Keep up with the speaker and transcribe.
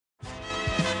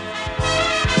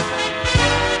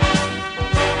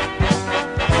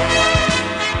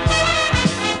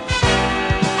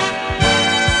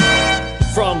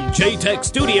J-Tech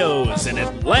Studios in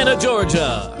Atlanta,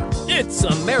 Georgia. It's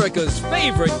America's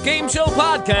favorite game show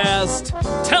podcast.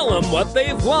 Tell them what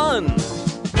they've won.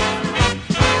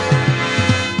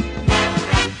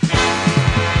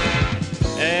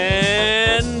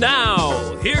 And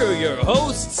now, here are your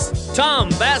hosts,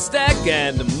 Tom Bastak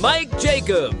and Mike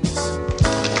Jacobs.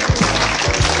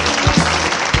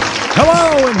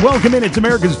 Hello and welcome in. It's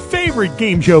America's favorite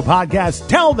game show podcast.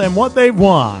 Tell them what they've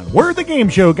won. We're the game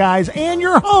show guys and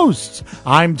your hosts.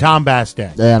 I'm Tom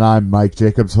Bastak. And I'm Mike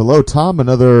Jacobs. Hello, Tom.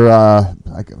 Another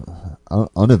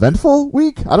uneventful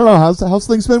week? I don't know. How's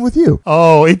things been with you?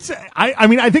 Oh,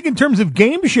 I think in terms of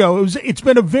game shows, it's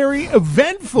been a very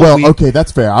eventful week. Well, okay,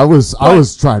 that's fair. I was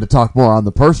trying to talk more on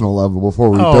the personal level before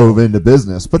we dove into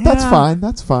business, but that's fine.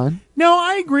 That's fine. No,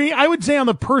 I agree. I would say on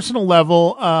the personal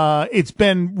level, it's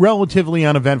been relatively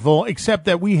uneventful, except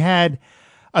that we had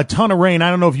a ton of rain. I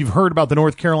don't know if you've heard about the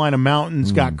North Carolina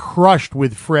mountains got crushed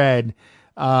with Fred.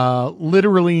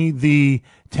 Literally, the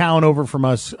town over from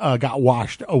us got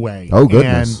washed away. Oh,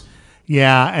 goodness.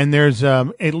 And there's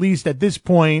at least at this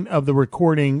point of the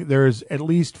recording, there's at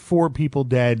least 4 people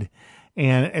dead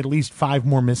and at least 5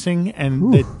 more missing,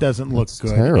 and it doesn't look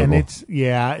good. Terrible. And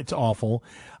it's awful.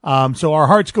 So our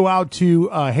hearts go out to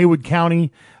Haywood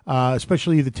County,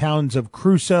 especially the towns of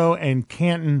Crusoe and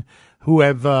Canton, who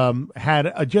have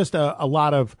had just a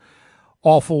lot of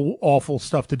awful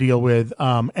stuff to deal with.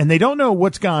 And they don't know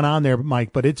what's gone on there,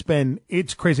 Mike, but it's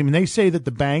crazy. I mean, they say that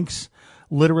the banks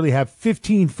literally have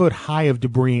 15 foot high of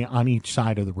debris on each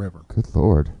side of the river. Good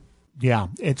Lord. Yeah,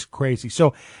 it's crazy.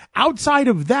 So outside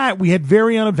of that, we had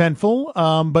very uneventful,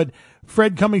 but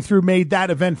Fred coming through made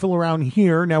that eventful around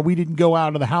here. Now, we didn't go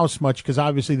out of the house much because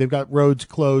obviously they've got roads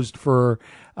closed for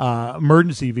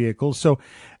emergency vehicles. So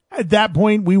at that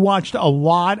point, we watched a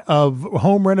lot of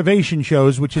home renovation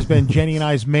shows, which has been Jenny and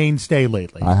I's mainstay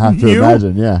lately. I have to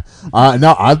imagine, yeah.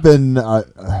 No, I've been,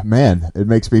 man, it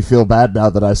makes me feel bad now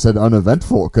that I said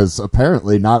uneventful, because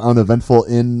apparently not uneventful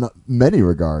in many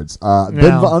regards. Been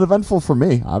uneventful for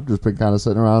me. I've just been kind of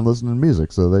sitting around listening to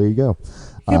music, so there you go.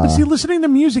 Yeah, but see, listening to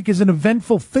music is an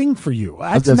eventful thing for you.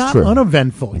 That's not true.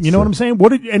 Uneventful. You know what I'm saying?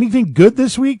 Anything good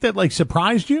this week that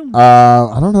surprised you?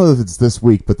 I don't know if it's this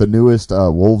week, but the newest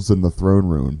Wolves in the Throne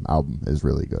Room album is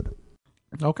really good.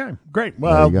 Okay, great.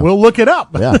 Well, we'll look it up.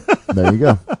 Yeah, there you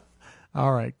go.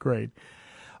 All right, great.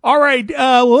 All right,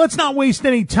 well, let's not waste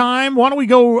any time. Why don't we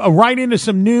go right into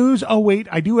some news? Oh, wait,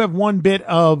 I do have one bit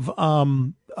of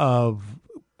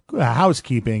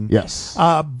housekeeping. Yes.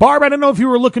 Barb, I don't know if you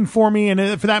were looking for me,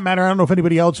 and for that matter, I don't know if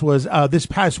anybody else was, this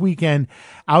past weekend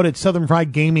out at Southern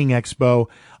Fried Gaming Expo.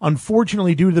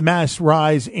 Unfortunately, due to the mass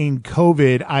rise in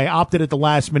COVID, I opted at the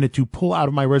last minute to pull out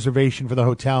of my reservation for the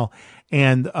hotel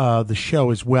and the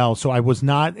show as well. So I was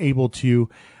not able to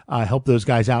help those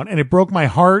guys out, and it broke my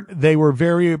heart. They were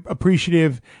very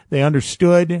appreciative. They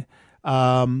understood.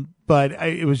 But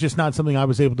it was just not something I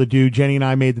was able to do. Jenny and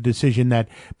I made the decision that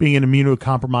being an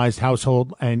immunocompromised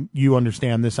household, and you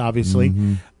understand this obviously,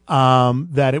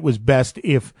 that it was best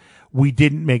if we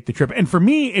didn't make the trip. And for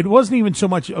me, it wasn't even so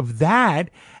much of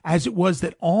that as it was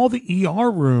that all the ER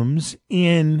rooms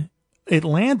in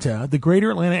Atlanta, the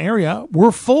greater Atlanta area,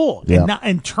 were full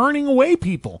and turning away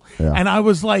people. Yeah. And I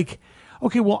was like,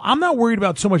 okay, well, I'm not worried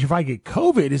about so much if I get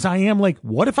COVID as I am like,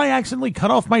 what if I accidentally cut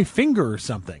off my finger or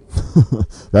something?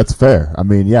 That's fair. I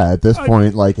mean, yeah, at this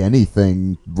point, like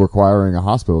anything requiring a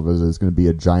hospital visit is going to be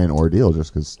a giant ordeal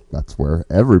just because that's where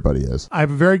everybody is. I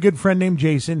have a very good friend named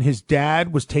Jason. His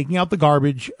dad was taking out the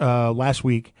garbage last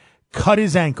week, cut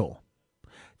his ankle,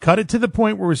 cut it to the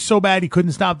point where it was so bad he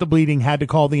couldn't stop the bleeding, had to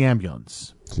call the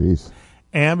ambulance. Jeez.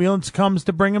 Ambulance comes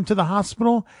to bring him to the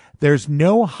hospital. There's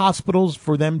no hospitals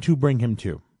for them to bring him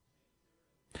to.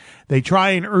 They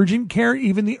try an urgent care.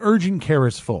 Even the urgent care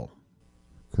is full.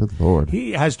 Good Lord.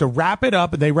 He has to wrap it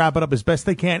up, and they wrap it up as best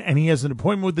they can, and he has an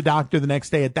appointment with the doctor the next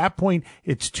day. At that point,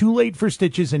 it's too late for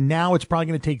stitches, and now it's probably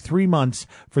going to take 3 months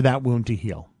for that wound to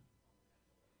heal.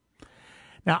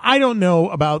 Now, I don't know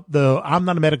about I'm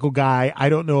not a medical guy. I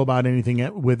don't know about anything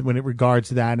when it regards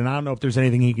to that. And I don't know if there's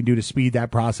anything he can do to speed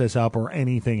that process up or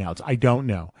anything else. I don't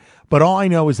know. But all I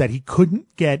know is that he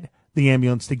couldn't get the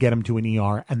ambulance to get him to an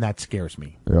ER, and that scares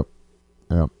me. Yep.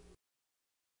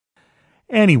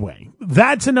 Anyway,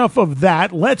 that's enough of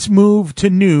that. Let's move to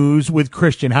news with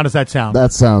Christian. How does that sound?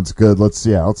 That sounds good. Let's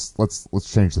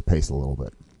change the pace a little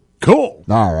bit. Cool.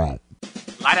 All right.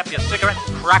 Light up your cigarette,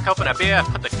 crack open a beer,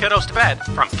 put the kiddos to bed.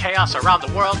 From chaos around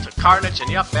the world to carnage in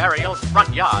your very own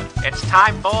front yard, it's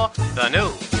time for the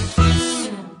news.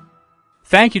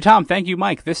 Thank you, Tom. Thank you,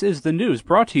 Mike. This is the news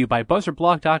brought to you by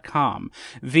BuzzerBlog.com.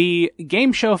 The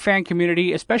game show fan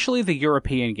community, especially the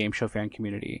European game show fan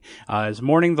community, is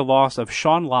mourning the loss of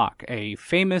Sean Lock, a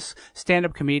famous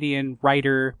stand-up comedian,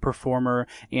 writer, performer,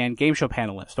 and game show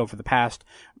panelist over the past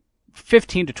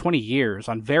 15 to 20 years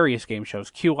on various game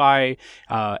shows. QI,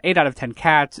 8 out of 10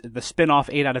 Cats, the spin-off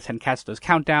 8 out of 10 Cats Does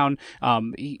Countdown.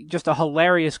 Just a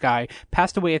hilarious guy.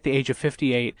 Passed away at the age of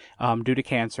 58 due to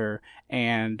cancer.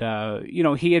 And,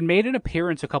 he had made an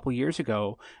appearance a couple years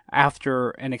ago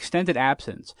after an extended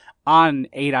absence on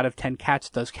 8 out of 10 Cats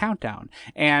Does Countdown.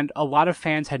 And a lot of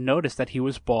fans had noticed that he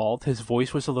was bald, his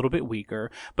voice was a little bit weaker,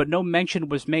 but no mention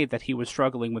was made that he was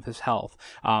struggling with his health.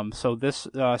 So this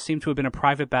seemed to have been a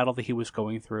private battle that he was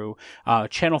going through.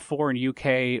 Channel 4 in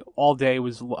UK all day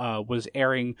was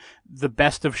airing the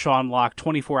best of Sean Lock,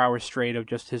 24 hours straight of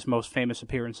just his most famous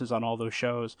appearances on all those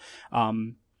shows.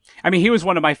 He was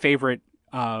one of my favorite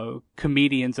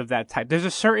comedians of that type. There's a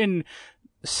certain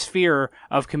sphere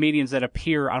of comedians that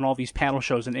appear on all these panel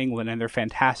shows in England, and they're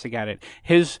fantastic at it.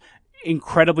 His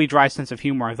incredibly dry sense of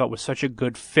humor, I thought, was such a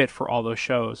good fit for all those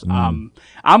shows. I'm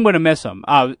going to miss him.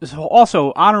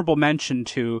 Also, honorable mention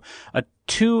to a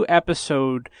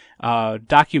 2-episode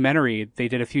documentary they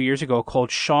did a few years ago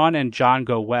called Sean and John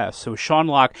Go West. So Sean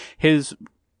Lock, his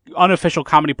unofficial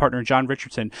comedy partner John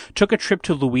Richardson, took a trip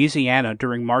to Louisiana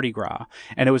during Mardi Gras,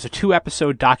 and it was a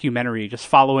 2-episode documentary just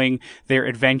following their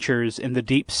adventures in the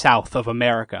deep south of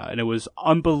America, and it was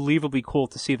unbelievably cool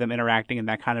to see them interacting in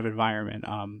that kind of environment.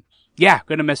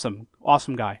 Gonna miss him.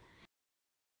 Awesome guy.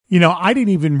 I didn't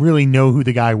even really know who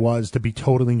the guy was, to be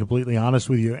totally and completely honest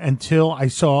with you, until I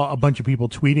saw a bunch of people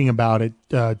tweeting about it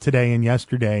today and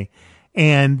yesterday,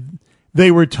 and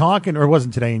they were talking, or it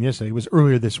wasn't today and yesterday, it was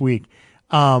earlier this week.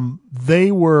 They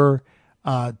were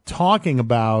talking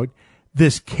about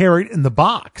this carrot in the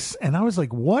box, and I was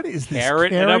like, "What is this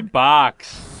carrot in a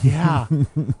box?" Yeah,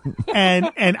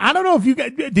 and I don't know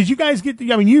if did you guys get?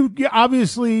 You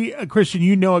obviously,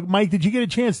 Christian, Mike, did you get a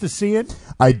chance to see it?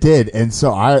 I did, and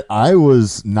so I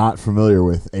was not familiar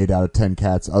with 8 out of 10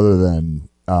 Cats, other than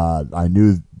I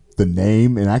knew the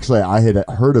name, and actually I had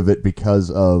heard of it because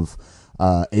of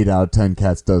 8 out of 10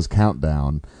 Cats Does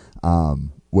Countdown.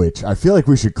 Which I feel like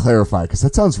we should clarify, because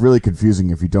that sounds really confusing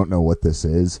if you don't know what this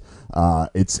is.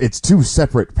 It's 2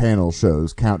 separate panel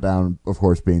shows, Countdown, of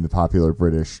course, being the popular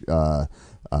British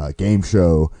game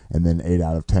show, and then 8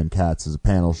 out of 10 Cats is a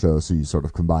panel show, so you sort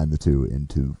of combine the two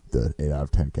into the 8 out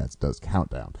of 10 Cats Does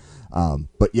Countdown.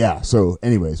 But yeah, so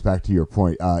anyways, back to your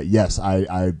point. Yes,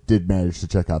 I did manage to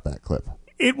check out that clip.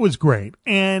 It was great,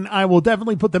 and I will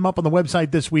definitely put them up on the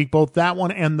website this week, both that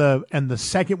one and the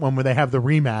second one where they have the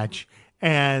rematch.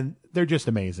 And they're just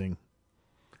amazing.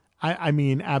 I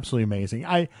mean, absolutely amazing.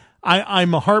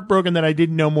 I'm heartbroken that I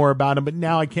didn't know more about him, but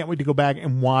now I can't wait to go back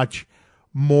and watch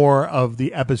more of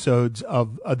the episodes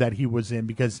of that he was in,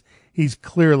 because he's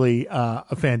clearly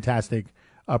a fantastic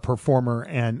performer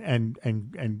and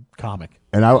comic.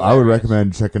 And I would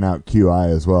recommend checking out QI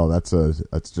as well. That's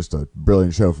just a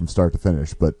brilliant show from start to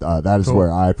finish. But that is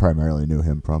where I primarily knew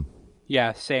him from.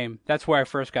 Yeah, same. That's where I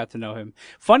first got to know him.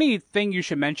 Funny thing you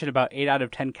should mention about 8 out of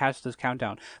 10 Cats Does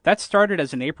Countdown. That started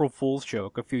as an April Fool's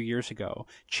joke a few years ago.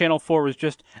 Channel 4 was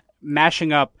just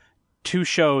mashing up 2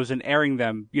 shows and airing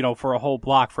them, for a whole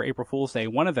block for April Fool's Day.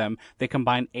 One of them, they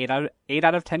combined 8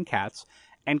 out of 10 Cats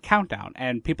and Countdown,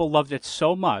 and people loved it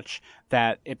so much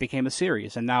that it became a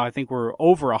series. And now I think we're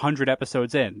over 100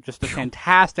 episodes in. Just a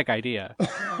fantastic idea.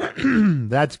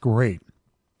 That's great.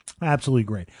 Absolutely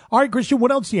great. All right, Christian,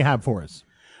 what else do you have for us?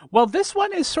 Well, this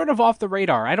one is sort of off the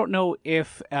radar. I don't know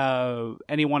if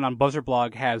anyone on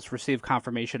BuzzerBlog has received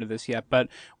confirmation of this yet, but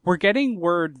we're getting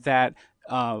word that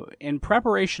in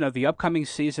preparation of the upcoming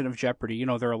season of Jeopardy,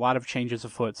 there are a lot of changes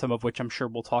afoot, some of which I'm sure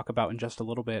we'll talk about in just a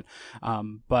little bit.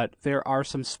 But there are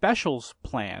some specials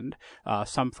planned,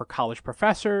 some for college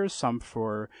professors, some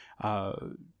for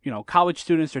college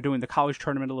students. They're doing the college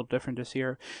tournament a little different this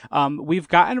year. We've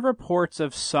gotten reports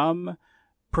of some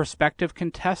prospective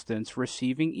contestants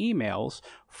receiving emails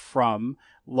from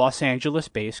Los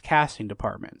Angeles-based casting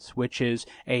departments, which is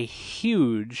a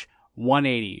huge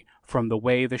 180 from the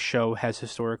way the show has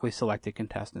historically selected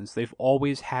contestants. They've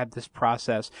always had this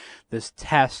process, this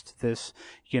test, this,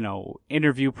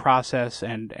 interview process,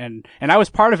 and I was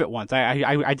part of it once.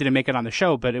 I didn't make it on the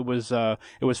show, but it was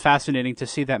fascinating to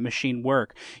see that machine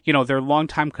work. Their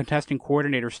longtime contesting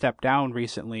coordinator stepped down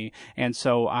recently, and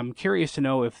so I'm curious to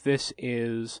know if this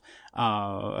is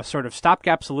a sort of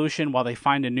stopgap solution while they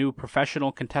find a new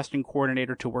professional contesting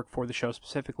coordinator to work for the show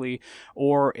specifically,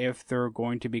 or if they're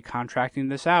going to be contracting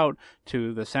this out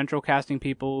to the central casting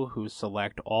people who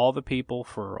select all the people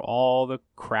for all the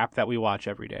crap that we watch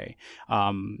every day.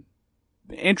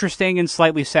 Interesting and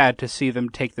slightly sad to see them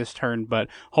take this turn, but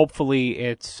hopefully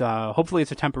it's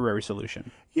a temporary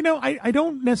solution. You know, I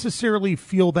don't necessarily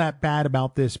feel that bad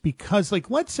about this because, like,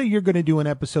 let's say you're going to do an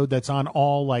episode that's on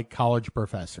all, like, college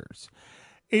professors.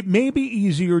 It may be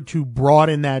easier to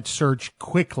broaden that search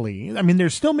quickly. I mean,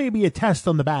 there's still maybe a test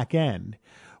on the back end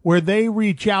where they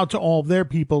reach out to all of their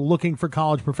people looking for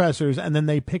college professors, and then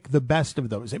they pick the best of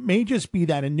those. It may just be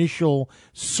that initial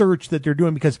search that they're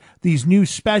doing because these new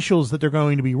specials that they're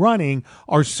going to be running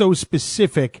are so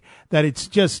specific that it's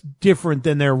just different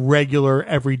than their regular,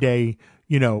 everyday,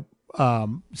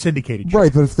 syndicated show.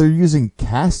 Right, but if they're using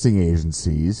casting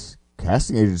agencies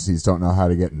don't know how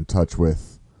to get in touch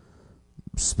with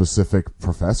specific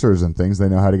professors and things. They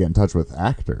know how to get in touch with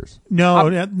actors. No,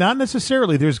 not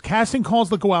necessarily. There's casting calls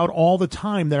that go out all the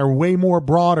time that are way more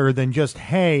broader than just,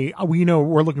 hey,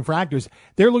 we're looking for actors.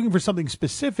 They're looking for something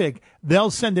specific. They'll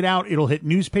send it out. It'll hit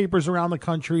newspapers around the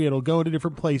country. It'll go to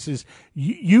different places.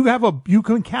 You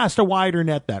can cast a wider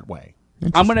net that way.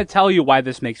 I'm going to tell you why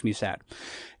this makes me sad.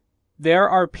 There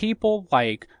are people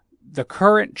like the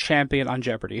current champion on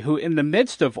Jeopardy, who in the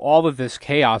midst of all of this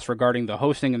chaos regarding the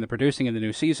hosting and the producing in the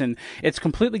new season, it's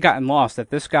completely gotten lost that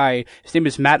this guy, his name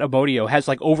is Matt Amodio, has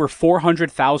like over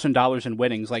 $400,000 in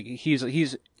winnings. Like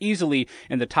he's easily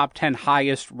in the top 10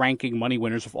 highest ranking money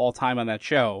winners of all time on that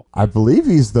show. I believe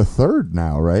he's the third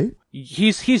now, right?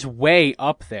 He's way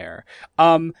up there.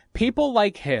 People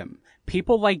like him.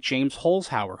 People like James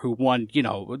Holzhauer, who won,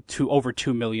 over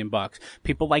 $2 million.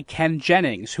 People like Ken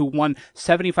Jennings, who won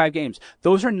 75 games.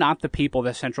 Those are not the people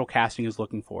that Central Casting is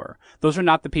looking for. Those are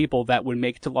not the people that would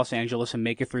make it to Los Angeles and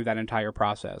make it through that entire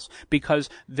process, because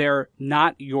they're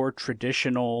not your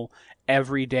traditional,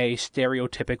 everyday,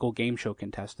 stereotypical game show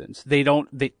contestants. They don't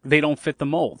fit the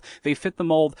mold. They fit the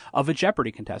mold of a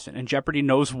Jeopardy contestant, and Jeopardy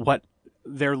knows what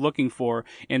they're looking for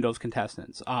in those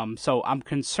contestants. So I'm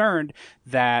concerned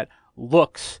that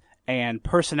looks and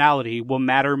personality will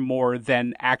matter more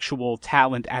than actual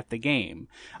talent at the game.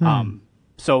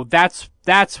 So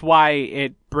that's why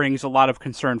it brings a lot of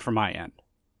concern from my end.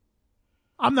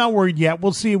 I'm not worried yet.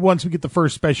 We'll see once we get the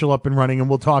first special up and running, and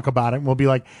we'll talk about it. And we'll be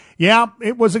like, yeah,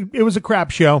 it was a crap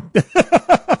show.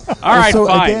 All right, so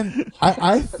fine. Again,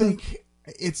 I think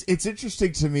it's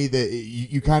interesting to me that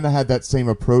you kind of had that same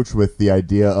approach with the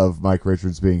idea of Mike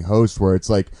Richards being host, where it's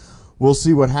like, we'll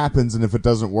see what happens, and if it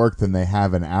doesn't work, then they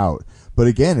have an out. But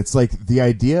again, it's like the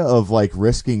idea of like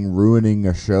risking ruining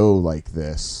a show like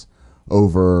this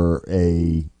over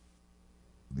a,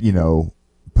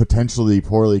 potentially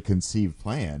poorly conceived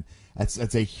plan.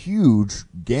 That's a huge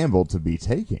gamble to be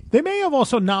taking. They may have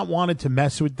also not wanted to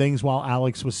mess with things while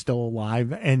Alex was still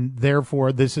alive, and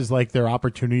therefore this is like their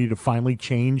opportunity to finally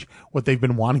change what they've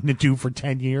been wanting to do for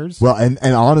 10 years. Well, and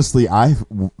honestly, I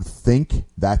think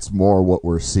that's more what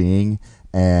we're seeing,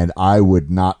 and I would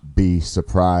not be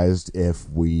surprised if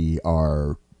we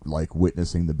are like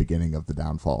witnessing the beginning of the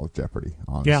downfall of Jeopardy,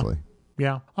 honestly.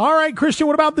 Yeah. All right, Christian,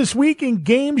 what about this week in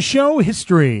game show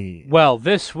history? Well,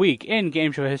 this week in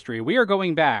game show history, we are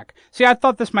going back. See, I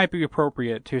thought this might be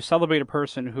appropriate to celebrate a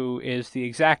person who is the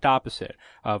exact opposite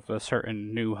of a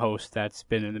certain new host that's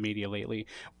been in the media lately.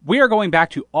 We are going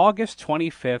back to August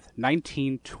 25th,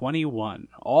 1921,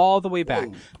 all the way back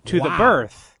to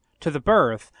the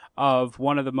birth of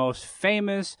one of the most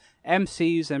famous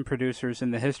MCs and producers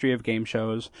in the history of game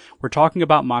shows. We're talking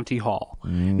about Monty Hall.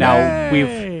 Now,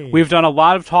 we've done a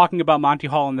lot of talking about Monty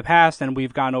Hall in the past, and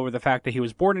we've gone over the fact that he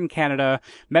was born in Canada,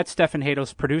 met Stefan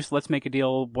Hados, produced Let's Make a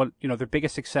Deal, their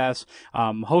biggest success,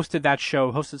 hosted that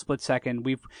show, hosted Split Second.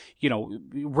 We've,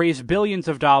 raised billions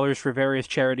of dollars for various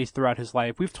charities throughout his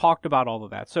life. We've talked about all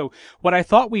of that. So what I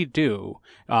thought we'd do,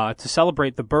 to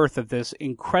celebrate the birth of this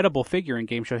incredible figure in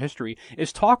game show history,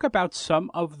 is talk about some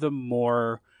of the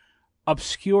more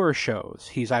obscure shows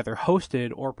he's either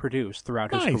hosted or produced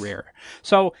throughout his career.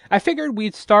 So I figured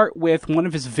we'd start with one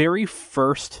of his very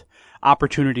first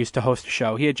opportunities to host a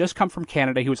show. He had just come from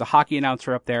Canada. He was a hockey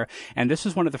announcer up there, and this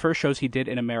is one of the first shows he did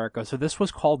in America. So this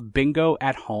was called Bingo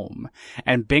at Home.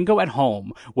 And Bingo at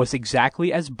Home was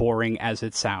exactly as boring as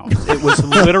it sounds. It was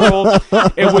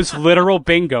literal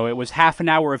bingo. It was half an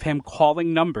hour of him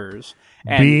calling numbers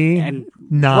and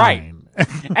B9. Right. And,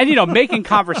 making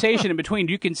conversation in between.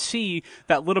 You can see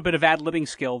that little bit of ad-libbing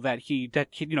skill that he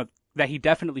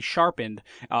definitely sharpened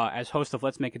as host of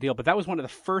Let's Make a Deal. But that was one of the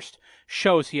first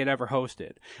shows he had ever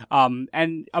hosted.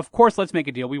 And of course, Let's Make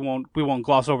a Deal. We won't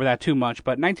gloss over that too much.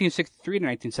 But 1963 to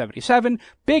 1977,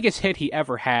 biggest hit he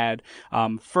ever had.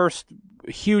 First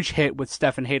huge hit with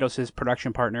Stefan Hados, his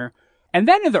production partner. And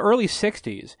then in the early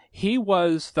 60s, he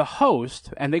was the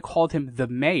host, and they called him the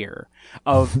mayor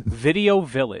of Video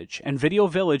Village. And Video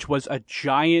Village was a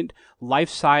giant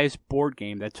life-size board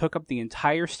game that took up the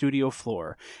entire studio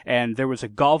floor. And there was a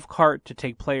golf cart to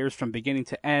take players from beginning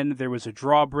to end. There was a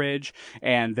drawbridge,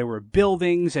 and there were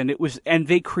buildings, and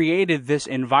they created this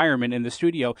environment in the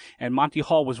studio. And Monty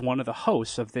Hall was one of the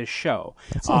hosts of this show.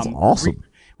 That sounds awesome.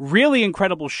 Really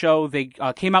incredible show. They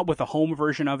came out with a home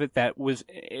version of it that was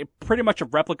pretty much a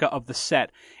replica of the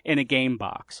set in a game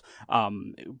box.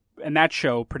 And that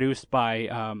show produced by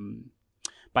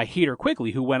Heater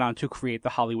Quigley, who went on to create the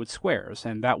Hollywood Squares.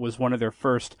 And that was one of their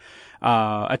first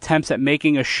attempts at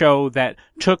making a show that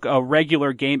took a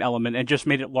regular game element and just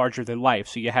made it larger than life.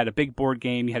 So you had a big board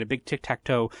game, you had a big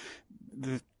tic-tac-toe.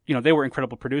 They were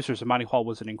incredible producers, and Monty Hall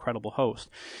was an incredible host.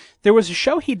 There was a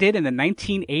show he did in the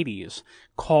 1980s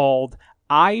called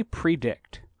I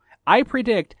Predict. I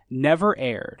Predict never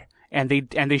aired, and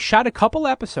they shot a couple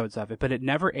episodes of it, but it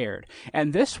never aired.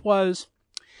 And it was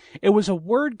a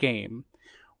word game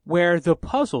where the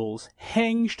puzzles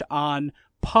hinged on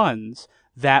puns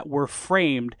that were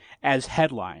framed as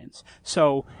headlines.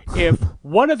 So if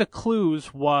one of the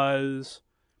clues was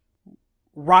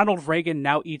Ronald Reagan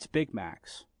now eats Big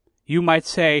Macs, you might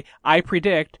say, I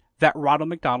predict that Ronald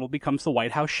McDonald becomes the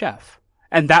White House chef.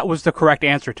 And that was the correct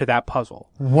answer to that puzzle.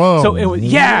 Whoa. So it was,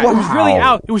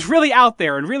 It was really out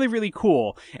there and really, really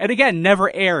cool. And again,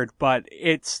 never aired, but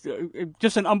it's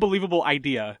just an unbelievable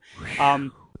idea.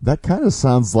 That kind of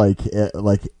sounds like it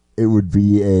would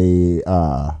be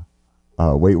a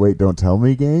wait, don't tell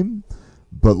me game,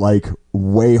 but like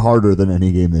way harder than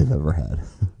any game they've ever had.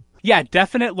 Yeah,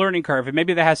 definite learning curve, and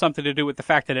maybe that has something to do with the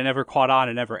fact that it never caught on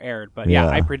and never aired. But yeah,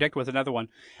 I Predict was another one.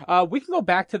 We can go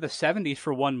back to the 70s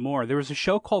for one more. There was a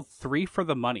show called 3 for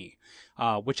the Money,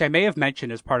 which I may have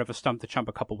mentioned as part of a Stump the Chump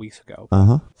a couple weeks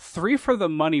ago. 3 for the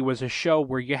Money was a show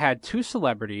where you had two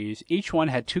celebrities. Each one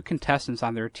had two contestants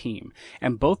on their team,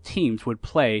 and both teams would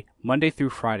play Monday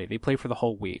through Friday. They play for the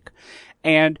whole week.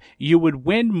 And you would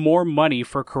win more money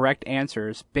for correct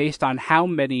answers based on how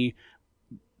many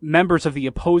members of the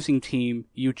opposing team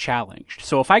you challenged.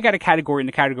 So if I got a category and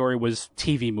the category was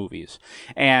TV movies,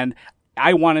 and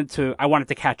I wanted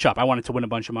to catch up, I wanted to win a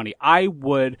bunch of money, I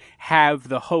would have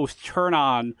the host turn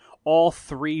on all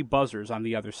three buzzers on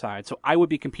the other side. So I would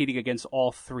be competing against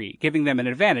all three, giving them an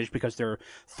advantage because there are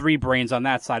three brains on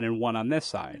that side and one on this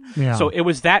side. Yeah. So it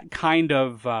was that kind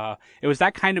of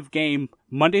game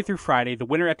Monday through Friday. The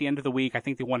winner at the end of the week, I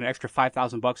think they won an extra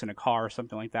 $5,000 in a car or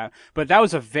something like that. But that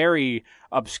was a very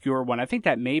obscure one. I think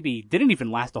that maybe didn't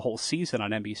even last the whole season on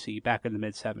NBC back in the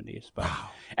mid-70s. But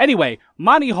anyway,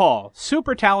 Monty Hall,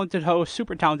 super talented host,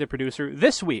 super talented producer,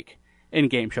 this week in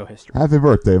game show history. Happy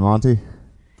birthday, Monty.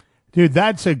 Dude,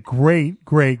 that's a great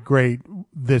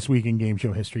This Week in Game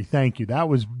Show History. Thank you. That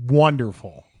was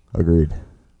wonderful. Agreed.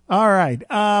 All right.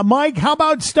 Mike, how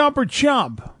about Stump or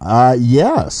Chump?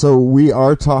 Yeah, so we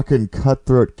are talking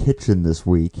Cutthroat Kitchen this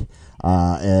week.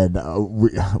 And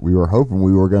we were hoping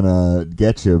we were going to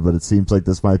get you, but it seems like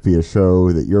this might be a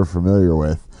show that you're familiar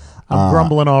with. I'm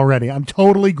grumbling already. I'm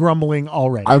totally grumbling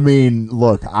already. I mean,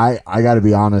 look, I got to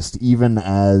be honest, even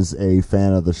as a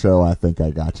fan of the show, I think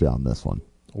I got you on this one.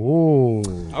 Ooh.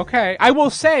 Okay. I will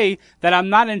say that I'm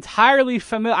not entirely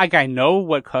familiar. Like, I know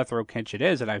what Cutthroat Kitchen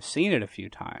is, and I've seen it a few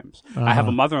times. I have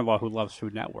a mother-in-law who loves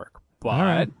Food Network.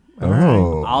 But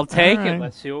I'll take it.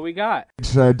 Let's see what we got.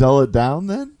 Should I dull it down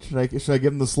then? Should I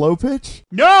give him the slow pitch?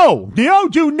 No,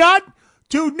 do not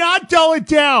dull it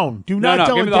down. Do not dull it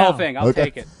down. Give me the whole thing. I'll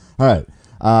take it. All right.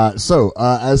 So,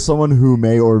 as someone who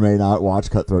may or may not watch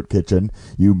Cutthroat Kitchen,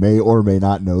 you may or may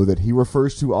not know that he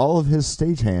refers to all of his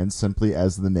stagehands simply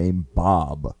as the name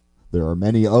Bob. There are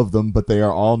many of them, but they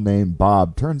are all named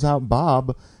Bob. Turns out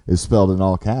Bob is spelled in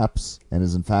all caps and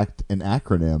is in fact an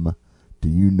acronym. Do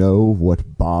you know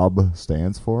what Bob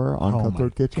stands for on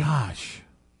Cutthroat Kitchen? Gosh.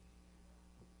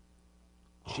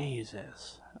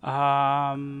 Jesus.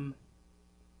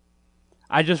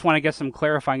 I just want to get some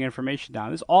clarifying information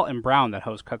down. This is Alton Brown that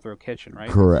hosts Cutthroat Kitchen, right?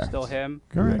 Correct. Still him?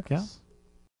 Correct, yes.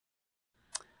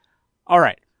 Yeah. All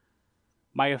right.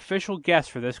 My official guess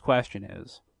for this question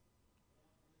is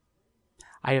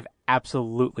I have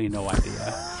absolutely no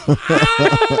idea. We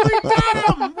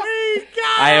got him!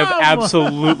 I have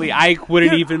absolutely. I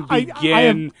wouldn't even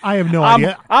begin. I have no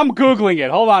idea. I'm Googling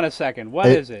it. Hold on a second. What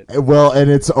is it? Well, and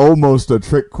it's almost a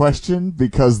trick question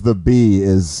because the B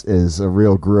is a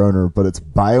real groaner, but it's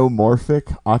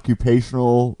biomorphic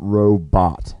occupational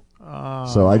robot.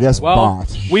 So I guess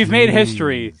bot. We've made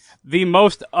history. The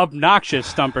most obnoxious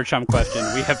Stumper Chum question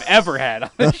we have ever had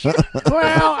on the show.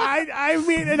 Well, I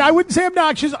mean, and I wouldn't say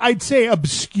obnoxious. I'd say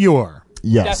obscure.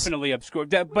 Yes. Definitely obscure.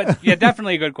 But yeah,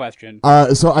 definitely a good question.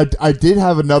 So I did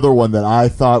have another one that I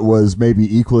thought was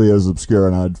maybe equally as obscure,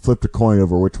 and I'd flipped a coin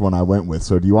over which one I went with.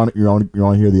 So do you want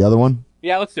to hear the other one?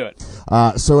 Yeah, let's do it.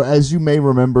 So as you may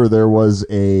remember, there was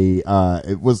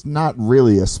it was not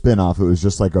really a spin-off. It was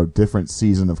just like a different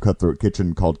season of Cutthroat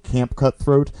Kitchen called Camp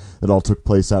Cutthroat. It all took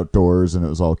place outdoors, and it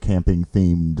was all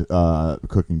camping-themed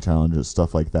cooking challenges,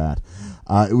 stuff like that.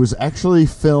 It was actually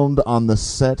filmed on the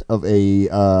set of a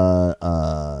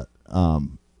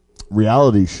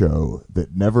reality show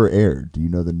that never aired. Do you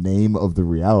know the name of the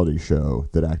reality show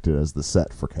that acted as the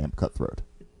set for Camp Cutthroat?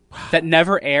 That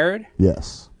never aired?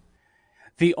 Yes.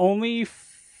 The only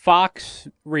Fox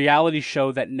reality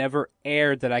show that never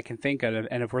aired that I can think of,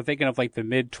 and if we're thinking of like the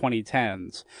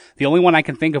mid-2010s, the only one I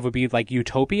can think of would be like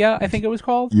Utopia, I think it was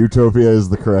called. Utopia is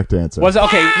the correct answer. Was it?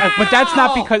 Okay, but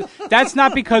that's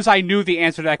not because I knew the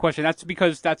answer to that question. That's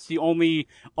because that's the only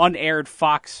unaired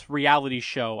Fox reality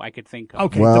show I could think of.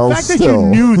 Okay, well, the fact that you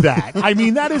knew that, I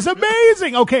mean, that is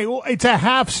amazing. Okay, well, it's a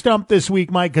half stump this week,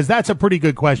 Mike, because that's a pretty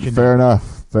good question. Fair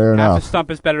enough. Half a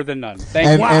stump is better than none.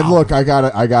 Thank you. And look, I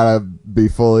gotta be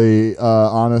fully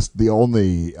honest. The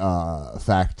only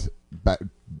fact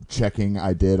checking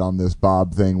I did on this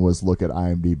Bob thing was look at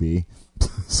IMDb.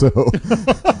 So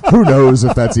who knows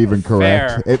if that's even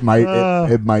correct? Fair. It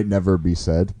might never be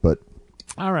said, but.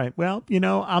 All right. Well,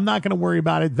 I'm not going to worry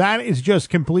about it. That is just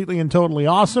completely and totally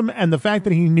awesome. And the fact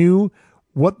that he knew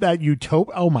what that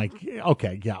utopia. Oh my.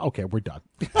 Okay. Yeah. Okay. We're done.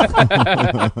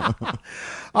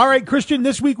 All right, Christian,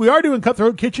 this week we are doing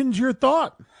Cutthroat Kitchens. Your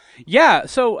thought? Yeah.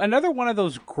 So another one of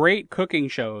those great cooking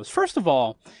shows. First of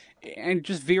all, and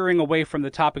just veering away from the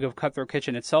topic of Cutthroat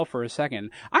Kitchen itself for a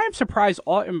second, I am surprised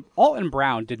Alton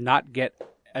Brown did not get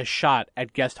a shot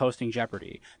at guest hosting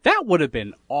Jeopardy. That would have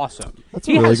been awesome.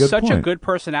 He really has such point. a good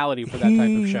personality for that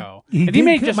type of show. He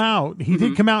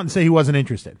did come out and say he wasn't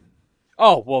interested.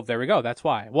 Oh, well, there we go. That's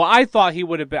why. Well, I thought he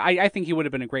would have been. I think he would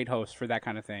have been a great host for that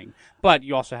kind of thing. But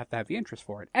you also have to have the interest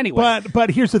for it. Anyway.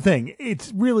 But here's the thing.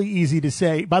 It's really easy to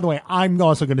say. By the way, I'm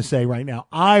also going to say right now,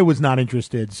 I was not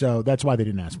interested, so that's why they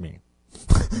didn't ask me.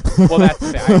 Well,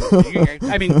 that's fair.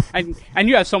 I mean, and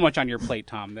you have so much on your plate,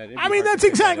 Tom. That's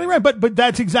exactly right. But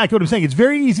that's exactly what I'm saying. It's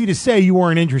very easy to say you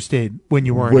weren't interested when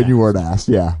you weren't. You weren't asked.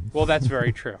 Yeah. Well, that's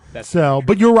very true.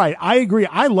 But you're right. I agree.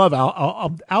 I love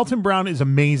Alton Brown is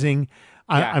amazing.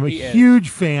 I'm a huge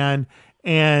fan,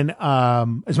 and as a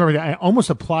matter of fact, I almost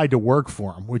applied to work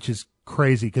for him, which is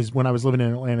crazy because when I was living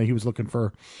in Atlanta, he was looking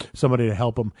for somebody to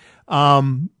help him.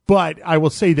 But I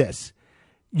will say this.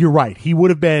 You're right. He would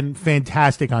have been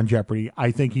fantastic on Jeopardy.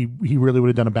 I think he really would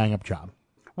have done a bang-up job.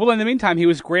 Well, in the meantime, he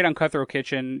was great on Cutthroat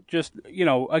Kitchen. Just,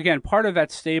 again, part of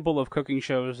that stable of cooking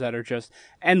shows that are just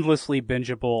endlessly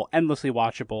bingeable, endlessly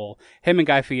watchable. Him and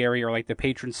Guy Fieri are like the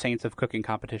patron saints of cooking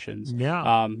competitions.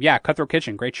 Yeah. Cutthroat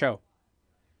Kitchen, great show.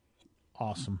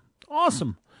 Awesome.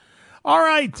 All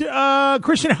right,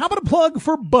 Christian, how about a plug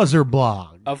for Buzzer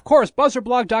Blog? Of course,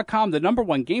 BuzzerBlog.com, the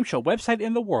 #1 game show website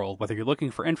in the world. Whether you're looking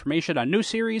for information on new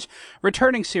series,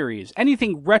 returning series,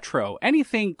 anything retro,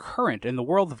 anything current in the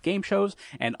world of game shows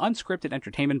and unscripted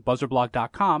entertainment,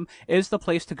 BuzzerBlog.com is the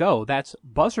place to go. That's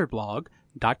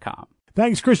BuzzerBlog.com.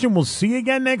 Thanks, Christian. We'll see you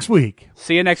again next week.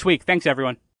 See you next week. Thanks,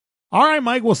 everyone. All right,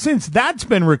 Mike. Well, since that's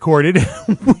been recorded,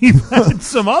 we've had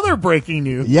some other breaking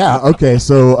news. Yeah, okay.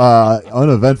 So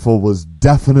uneventful was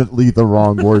definitely the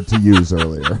wrong word to use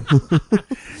earlier.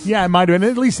 Yeah, it might have been,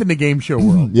 at least in the game show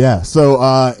world. Yeah, so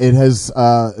it has,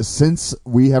 since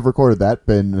we have recorded that,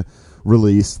 been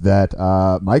released that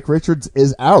Mike Richards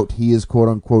is out. He is,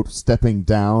 quote-unquote, stepping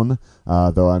down,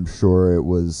 though I'm sure it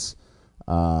was...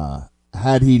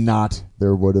 had he not,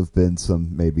 there would have been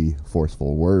some maybe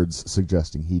forceful words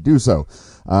suggesting he do so.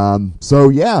 So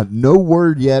yeah, no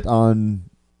word yet on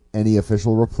any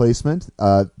official replacement.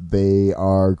 They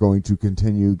are going to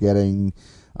continue getting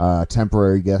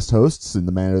temporary guest hosts in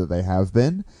the manner that they have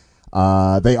been.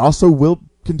 They also will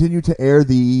continue to air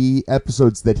the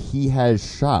episodes that he has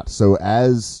shot. So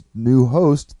as new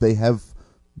host, they have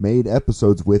made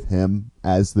episodes with him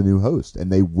as the new host,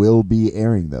 and they will be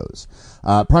airing those.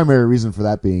 Primary reason for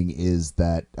that being is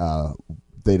that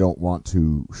they don't want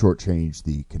to shortchange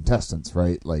the contestants,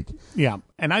 right? Yeah,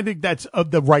 and I think that's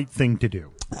the right thing to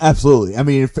do. Absolutely. I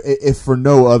mean, if for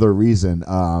no other reason,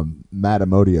 Matt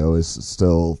Amodio is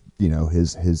still,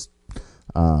 his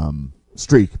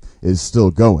streak is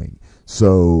still going.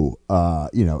 So,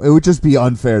 it would just be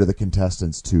unfair to the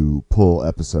contestants to pull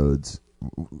episodes.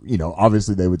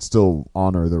 Obviously they would still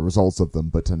honor the results of them,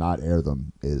 but to not air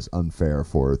them is unfair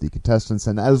for the contestants.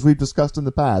 And as we've discussed in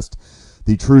the past,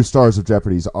 the true stars of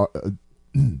Jeopardy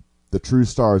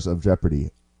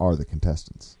are the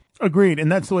contestants. Agreed,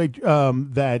 and that's the way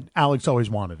that Alex always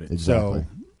wanted it. Exactly. So,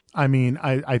 I mean,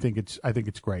 I think it's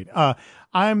great.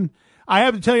 I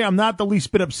have to tell you, I'm not the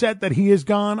least bit upset that he is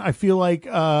gone. I feel like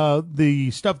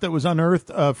the stuff that was unearthed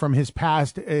from his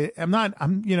past. I'm not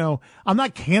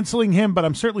canceling him, but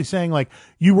I'm certainly saying like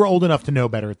you were old enough to know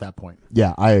better at that point.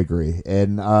 Yeah, I agree,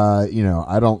 and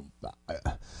I'm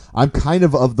kind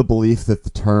of the belief that the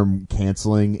term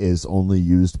canceling is only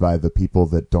used by the people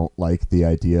that don't like the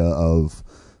idea of,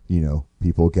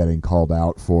 people getting called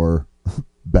out for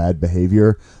bad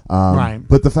behavior. Right.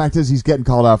 But the fact is he's getting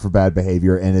called out for bad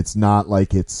behavior, and it's not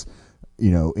like it's,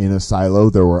 in a silo.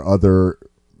 There were other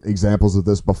examples of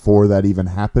this before that even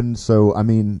happened. So, I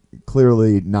mean,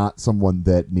 clearly not someone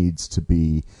that needs to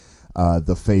be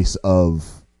the face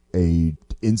of a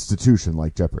institution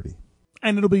like Jeopardy.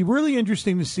 And it'll be really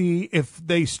interesting to see if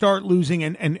they start losing.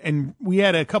 And we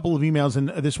had a couple of emails, and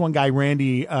this one guy,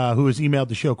 Randy, who has emailed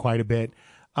the show quite a bit,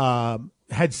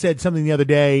 had said something the other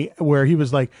day where he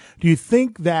was like, do you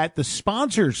think that the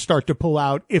sponsors start to pull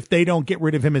out if they don't get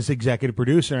rid of him as executive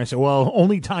producer? And I said, well,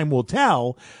 only time will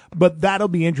tell, but that'll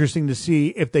be interesting to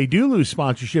see if they do lose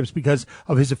sponsorships because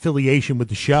of his affiliation with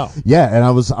the show. Yeah. And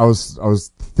I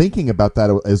was thinking about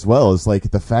that as well, as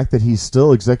like the fact that he's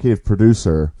still executive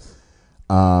producer.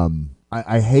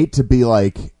 I hate to be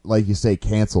like you say,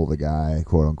 cancel the guy,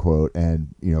 quote unquote,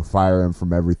 and, fire him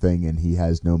from everything and he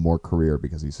has no more career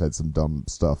because he said some dumb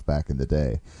stuff back in the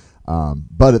day.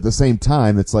 But at the same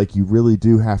time, it's like you really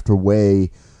do have to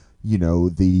weigh,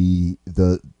 the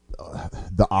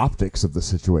optics of the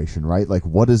situation, right? Like,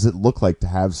 what does it look like to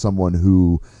have someone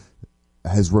who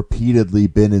has repeatedly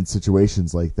been in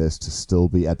situations like this to still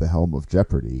be at the helm of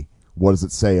Jeopardy? What does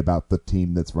it say about the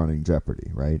team that's running Jeopardy,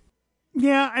 right?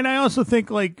 Yeah, and I also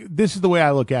think, like, this is the way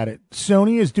I look at it.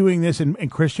 Sony is doing this, and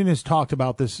Christian has talked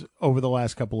about this over the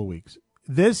last couple of weeks.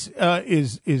 This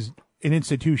is an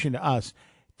institution to us.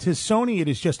 To Sony, it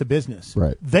is just a business.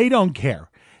 Right. They don't care.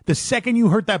 The second you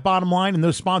hurt that bottom line and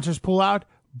those sponsors pull out,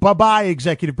 bye-bye,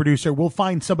 executive producer. We'll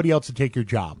find somebody else to take your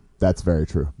job. That's very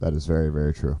true. That is very,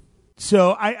 very true.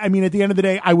 So, I mean, at the end of the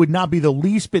day, I would not be the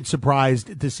least bit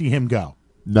surprised to see him go.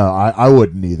 No, I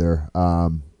wouldn't either.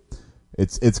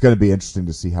 It's going to be interesting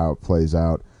to see how it plays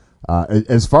out.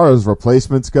 As far as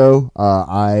replacements go,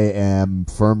 I am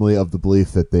firmly of the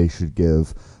belief that they should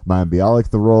give Mayim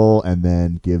Bialik the role and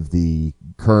then give the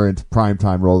current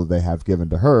primetime role that they have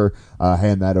given to her,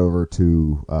 hand that over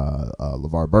to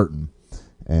LeVar Burton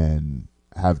and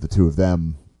have the two of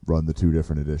them run the two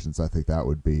different editions. I think that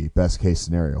would be best case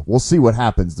scenario. We'll see what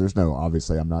happens.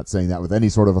 Obviously, I'm not saying that with any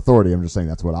sort of authority. I'm just saying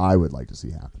that's what I would like to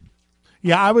see happen.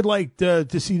 Yeah, I would like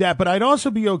to see that, but I'd also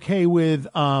be okay with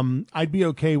Ken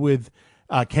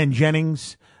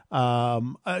Jennings.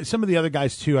 Some of the other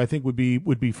guys too, I think would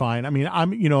be fine. I mean,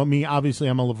 obviously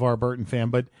I'm a LeVar Burton fan,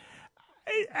 but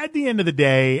at the end of the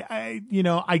day,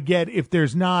 I get if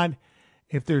there's not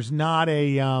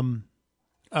a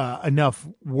enough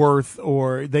worth,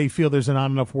 or they feel there's not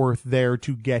enough worth there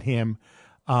to get him.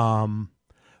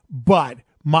 But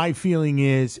my feeling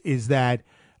is that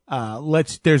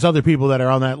there's other people that are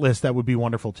on that list that would be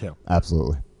wonderful too.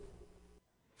 Absolutely.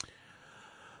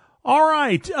 All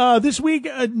right. This week,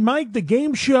 Mike, the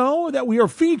game show that we are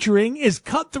featuring is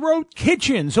Cutthroat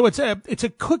Kitchen. So it's a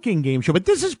cooking game show, but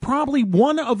this is probably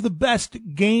one of the best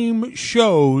game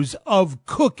shows of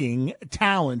cooking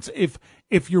talents. If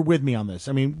you're with me on this,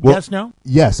 I mean, well, yes, no?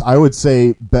 Yes, I would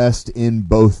say best in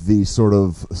both the sort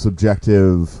of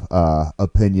subjective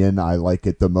opinion, I like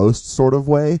it the most sort of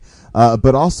way,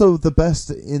 but also the best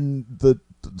in the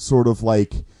sort of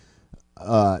like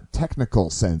technical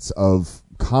sense of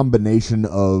combination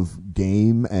of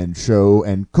game and show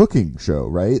and cooking show,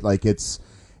 right? Like it's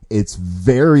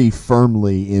very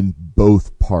firmly in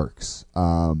both parks,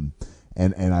 and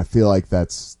I feel like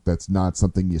that's not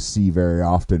something you see very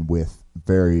often with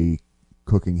very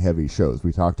cooking heavy shows.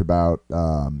 We talked about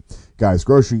Guys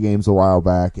Grocery Games a while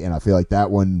back, and I feel like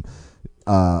that one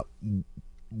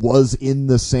was in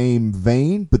the same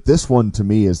vein, but this one to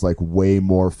me is like way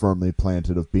more firmly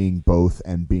planted of being both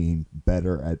and being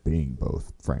better at being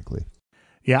both, frankly.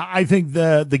 Yeah, I think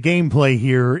the gameplay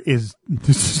here is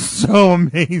so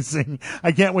amazing.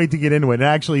 I can't wait to get into it. And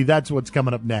actually, that's what's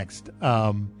coming up next.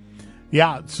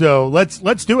 Yeah, so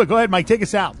let's do it. Go ahead, Mike. Take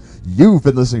us out. You've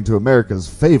been listening to America's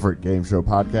favorite game show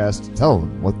podcast. Tell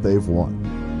them what they've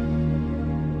won.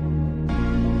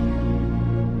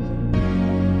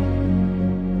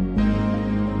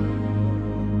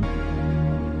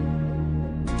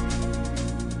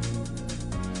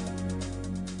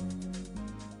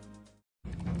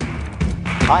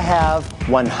 I have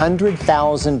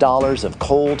 $100,000 of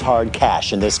cold, hard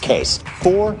cash in this case.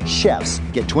 4 chefs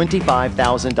get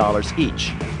 $25,000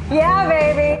 each. Yeah,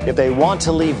 baby. If they want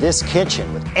to leave this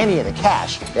kitchen with any of the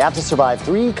cash, they have to survive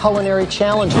 3 culinary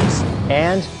challenges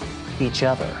and each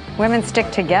other. Women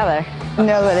stick together.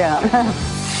 No, they don't.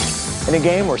 In a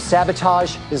game where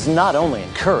sabotage is not only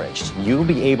encouraged, you'll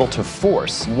be able to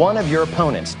force one of your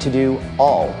opponents to do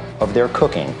all of their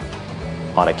cooking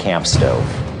on a camp stove.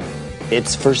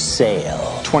 It's for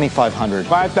sale. $2,500.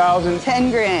 $5,000.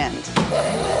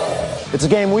 $10,000. It's a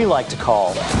game we like to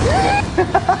call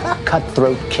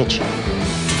Cutthroat Kitchen.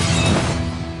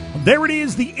 There it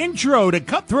is, the intro to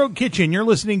Cutthroat Kitchen. You're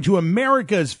listening to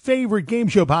America's favorite game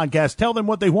show podcast. Tell them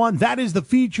what they want. That is the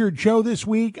featured show this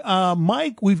week.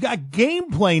 Mike, we've got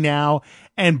gameplay now,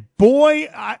 and boy,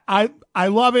 I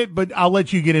love it, but I'll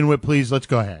let you get into it, please. Let's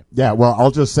go ahead. Yeah, well,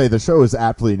 I'll just say the show is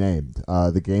aptly named.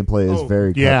 The gameplay is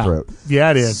very cutthroat.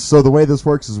 Yeah, it is. So the way this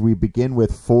works is we begin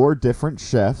with 4 different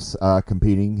chefs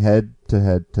competing head to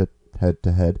head,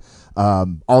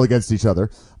 all against each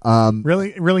other.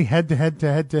 Really head to head.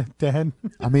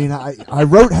 I mean, I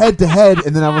wrote head to head,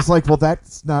 and then I was like, well,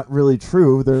 that's not really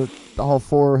true.Ey're all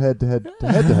 4 head to head.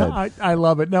 I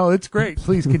love it. No, it's great.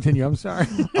 Please continue. I'm sorry.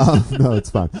 No, it's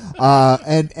fine.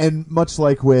 And much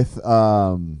like with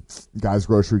Guys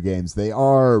Grocery Games, they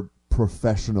are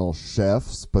professional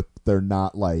chefs, but they're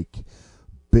not like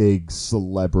big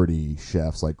celebrity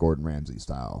chefs like Gordon Ramsay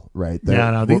style, right?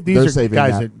 These are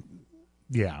guys that.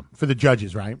 Yeah, for the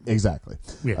judges, right? Exactly.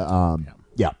 Yeah.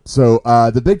 Yeah. So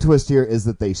the big twist here is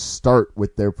that they start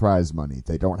with their prize money.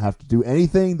 They don't have to do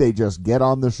anything. They just get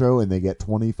on the show and they get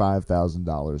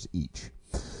 $25,000 each.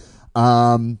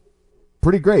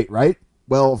 Pretty great, right?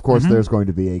 Well, of course, there's going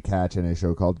to be a catch in a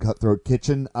show called Cutthroat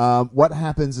Kitchen. What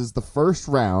happens is the first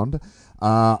round,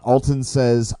 Alton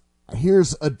says,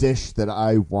 here's a dish that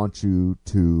I want you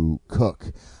to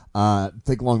cook.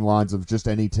 Think along the lines of just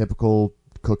any typical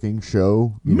cooking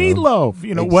show. Meatloaf,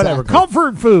 exactly. Whatever.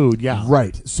 Comfort food, yeah.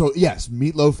 Right. So, yes,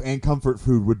 meatloaf and comfort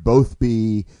food would both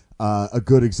be a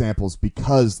good examples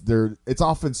because it's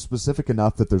often specific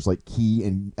enough that there's like key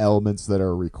and elements that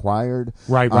are required.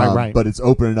 Right. But it's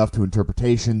open enough to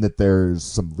interpretation that there's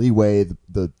some leeway.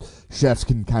 The chefs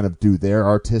can kind of do their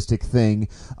artistic thing,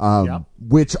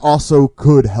 which also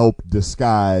could help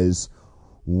disguise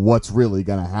what's really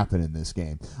going to happen in this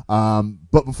game.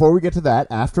 But before we get to that,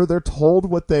 after they're told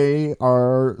what they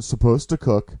are supposed to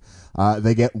cook,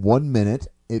 they get 1 minute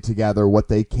to gather what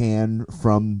they can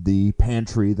from the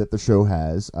pantry that the show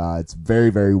has. It's very,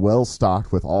 very well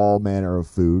stocked with all manner of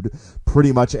food,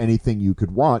 pretty much anything you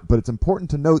could want, but it's important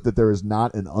to note that there is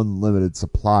not an unlimited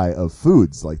supply of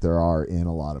foods like there are in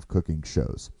a lot of cooking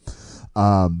shows.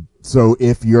 So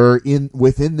if you're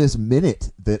within this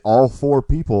minute that all 4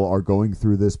 people are going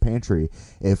through this pantry,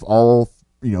 if all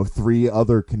 3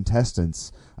 other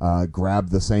contestants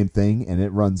grab the same thing and it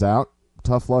runs out,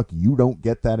 tough luck, you don't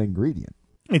get that ingredient.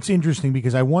 It's interesting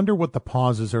because I wonder what the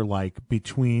pauses are like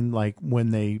between like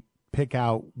when they pick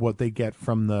out what they get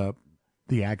from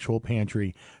the actual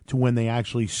pantry to when they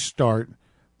actually start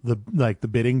the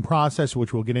bidding process,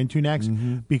 which we'll get into next.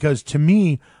 Because to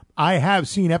me, I have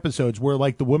seen episodes where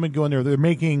like the women go in there, they're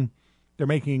making,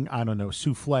 I don't know,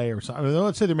 souffle or something.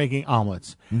 Let's say they're making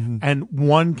omelets, and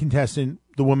one contestant,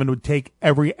 the woman would take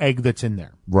every egg that's in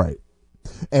there. Right.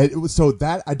 And so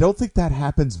that I don't think that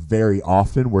happens very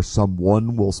often where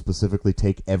someone will specifically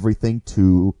take everything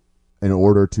in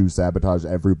order to sabotage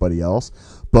everybody else.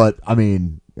 But I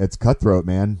mean, it's cutthroat,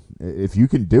 man. If you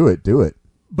can do it, do it.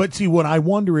 But see, what I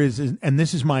wonder is and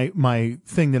this is my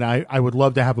thing that I would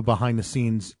love to have a behind the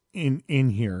scenes in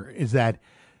here, is that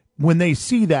when they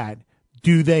see that,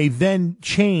 do they then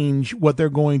change what they're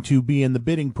going to be in the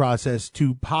bidding process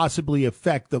to possibly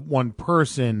affect the one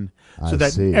person so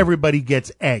that everybody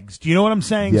gets eggs? Do you know what I'm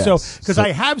saying? Yes. So, because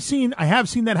I have seen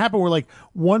that happen where like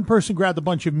one person grabbed a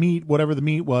bunch of meat, whatever the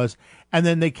meat was, and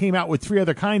then they came out with 3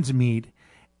 other kinds of meat,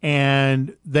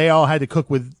 and they all had to cook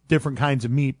with different kinds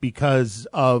of meat because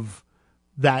of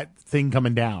that thing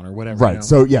coming down or whatever. Right.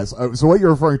 So yes. So what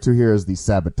you're referring to here is the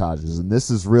sabotages, and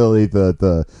this is really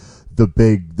the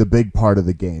the big part of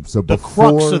the game. So the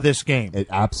crux of this game.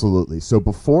 Absolutely. So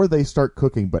before they start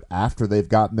cooking, but after they've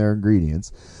gotten their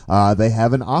ingredients, they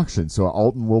have an auction. So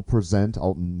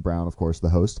Alton Brown, of course, the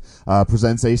host,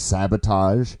 presents a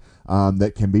sabotage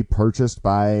that can be purchased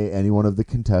by any one of the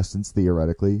contestants,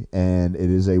 theoretically, and it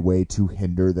is a way to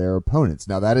hinder their opponents.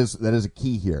 Now, that is a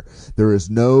key here. There is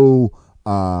no...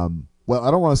 well,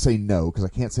 I don't want to say no, because I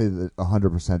can't say that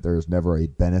 100% there is never a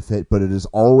benefit, but it is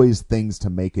always things to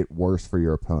make it worse for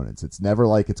your opponents. It's never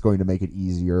like it's going to make it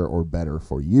easier or better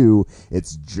for you.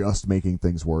 It's just making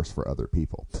things worse for other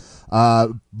people.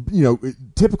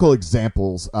 Typical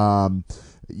examples,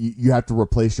 you have to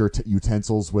replace your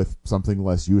utensils with something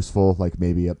less useful, like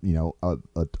maybe a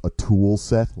tool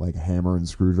set, like a hammer and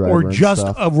screwdriver, or just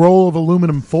a roll of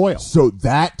aluminum foil. So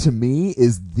that, to me,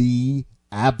 is the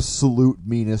absolute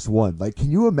meanest one. Like,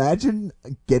 can you imagine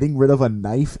getting rid of a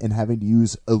knife and having to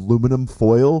use aluminum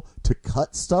foil to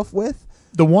cut stuff with?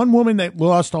 The one woman that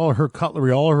lost all her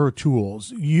cutlery, all her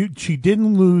tools, she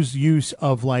didn't lose use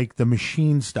of like the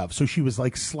machine stuff. So she was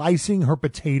like slicing her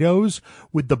potatoes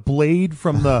with the blade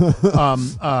from the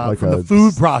the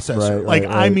food processor. Right.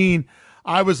 I mean,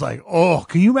 I was like, oh,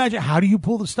 can you imagine? How do you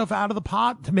pull the stuff out of the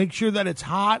pot to make sure that it's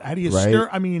hot? How do you stir?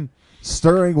 I mean,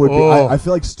 stirring would be. I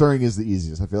feel like stirring is the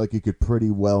easiest. I feel like you could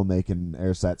pretty well make an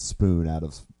Airsat spoon out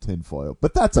of tinfoil,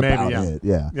 but that's about it.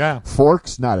 Yeah.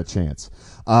 Forks, not a chance.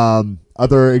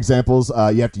 Other examples,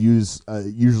 you have to use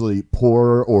usually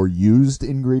poor or used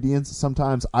ingredients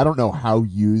sometimes. I don't know how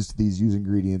used these used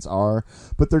ingredients are,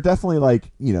 but they're definitely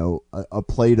like, a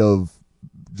plate of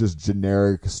just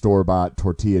generic store-bought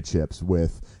tortilla chips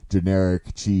with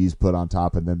generic cheese put on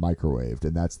top and then microwaved,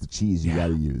 and that's the cheese you got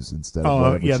to use instead of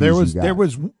whatever cheese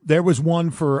there was one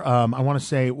for I want to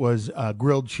say it was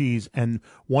grilled cheese, and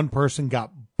one person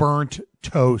got burnt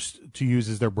toast to use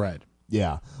as their bread.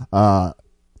 Yeah.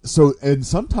 So, and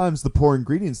sometimes the poor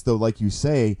ingredients, though, like you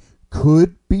say,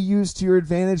 could be used to your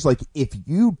advantage. Like, if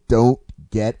you don't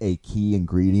get a key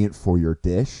ingredient for your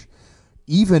dish,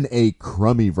 even a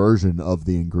crummy version of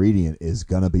the ingredient is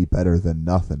going to be better than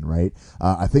nothing, right?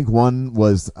 I think one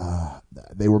was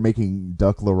they were making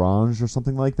duck l'orange or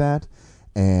something like that,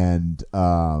 and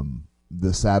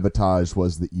the sabotage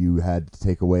was that you had to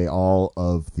take away all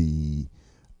of the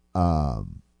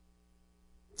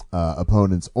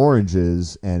opponent's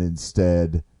oranges and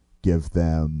instead give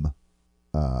them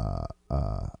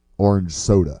orange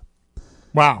soda.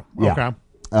 Wow. Yeah. Okay.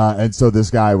 And so this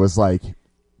guy was like,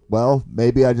 well,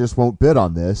 maybe I just won't bid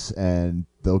on this, and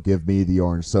they'll give me the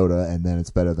orange soda, and then it's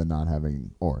better than not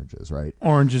having oranges, right?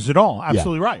 Oranges at all.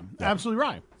 Absolutely right. Yeah. Absolutely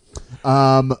right.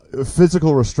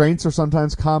 Physical restraints are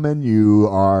sometimes common. You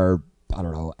are, I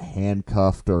don't know,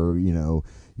 handcuffed, or,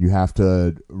 you have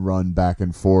to run back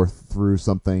and forth through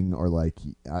something, or like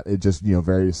it just,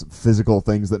 various physical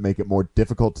things that make it more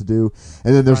difficult to do.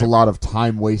 And then there's a lot of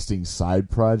time wasting side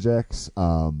projects.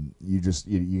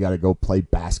 You got to go play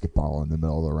basketball in the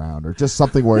middle of the round, or just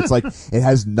something where it's like it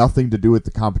has nothing to do with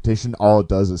the competition. All it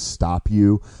does is stop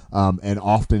you. And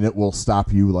often it will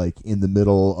stop you like in the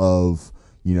middle of,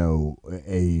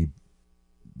 a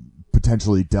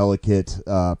potentially delicate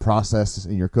process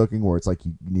in your cooking, where it's like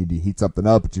you need to heat something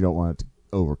up, but you don't want it to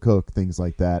overcook, things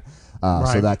like that.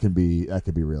 So that can be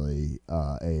really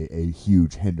a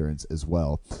huge hindrance as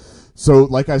well. So,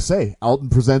 like I say, Alton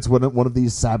presents one of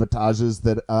these sabotages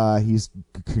that he's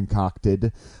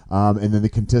concocted, and then the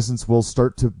contestants will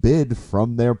start to bid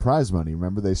from their prize money.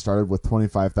 Remember, they started with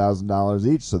 $25,000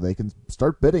 each, so they can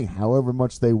start bidding however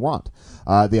much they want.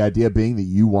 The idea being that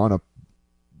you want to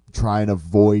try and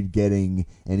avoid getting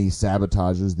any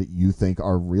sabotages that you think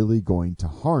are really going to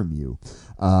harm you.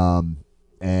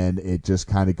 And it just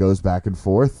kind of goes back and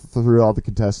forth through all the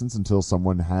contestants until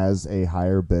someone has a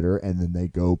higher bidder, and then they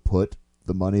go put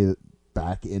the money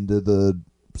back into the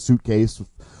suitcase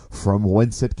from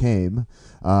whence it came,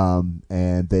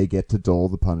 and they get to dole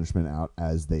the punishment out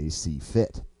as they see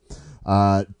fit.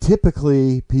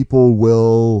 Typically, people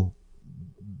will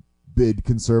bid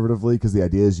conservatively because the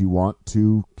idea is you want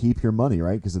to keep your money,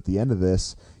 right? Because at the end of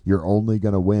this, you're only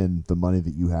going to win the money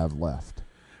that you have left.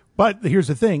 But here's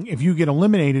the thing. If you get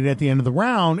eliminated at the end of the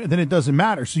round, then it doesn't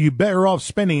matter. So you're better off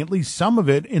spending at least some of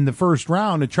it in the first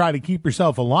round to try to keep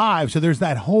yourself alive. So there's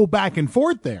that whole back and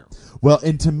forth there. Well,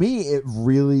 and to me, it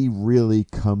really, really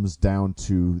comes down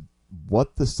to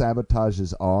what the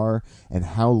sabotages are and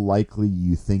how likely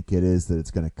you think it is that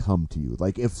it's going to come to you.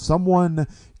 Like, if someone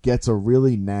gets a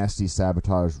really nasty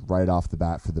sabotage right off the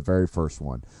bat for the very first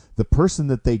one, the person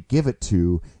that they give it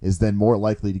to is then more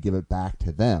likely to give it back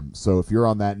to them. So if you're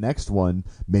on that next one,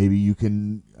 maybe you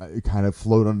can kind of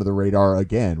float under the radar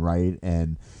again, right?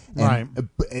 And Right.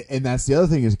 And that's the other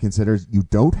thing is to consider. You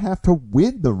don't have to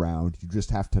win the round. You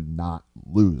just have to not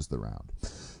lose the round.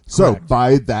 So Correct.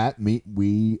 by that,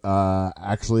 we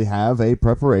actually have a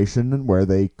preparation where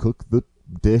they cook the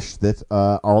dish that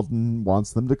Alden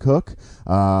wants them to cook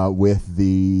with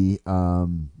the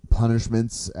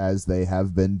punishments as they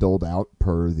have been doled out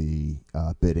per the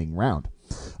bidding round.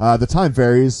 The time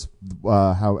varies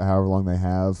however long they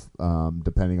have,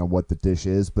 depending on what the dish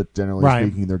is, but generally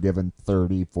speaking, they're given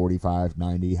 30, 45,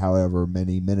 90, however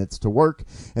many minutes to work,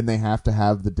 and they have to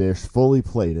have the dish fully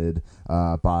plated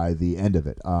by the end of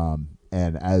it.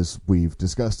 And as we've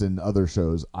discussed in other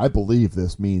shows, I believe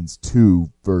this means 2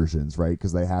 versions, right?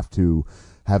 Because they have to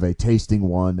have a tasting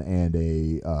one and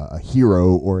a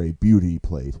hero or a beauty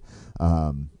plate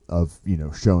of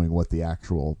showing what the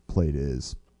actual plate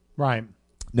is. Right.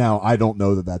 Now, I don't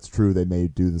know that that's true. They may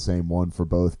do the same one for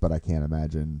both, but I can't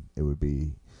imagine it would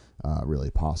be really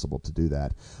possible to do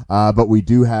that. But we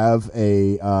do have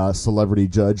a celebrity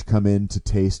judge come in to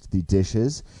taste the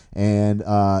dishes. And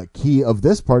key of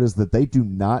this part is that they do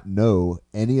not know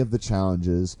any of the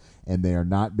challenges, and they are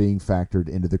not being factored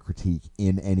into the critique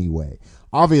in any way.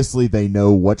 Obviously, they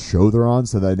know what show they're on,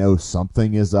 so they know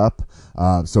something is up.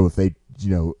 So if they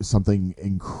something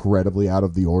incredibly out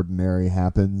of the ordinary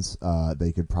happens,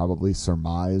 they could probably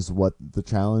surmise what the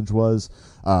challenge was.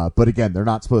 But again, they're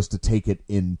not supposed to take it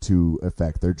into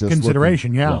effect. They're just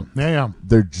consideration. Looking, Yeah.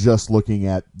 They're just looking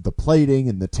at the plating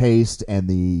and the taste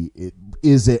and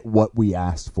is it what we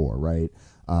asked for, right?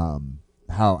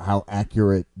 How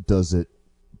accurate does it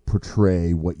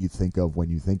portray what you think of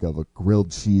when you think of a grilled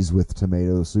cheese with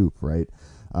tomato soup, right?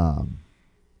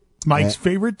 Mike's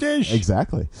favorite dish.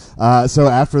 Exactly. So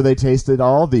after they taste it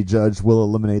all, the judge will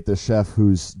eliminate the chef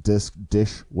whose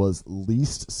dish was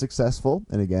least successful.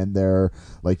 And again,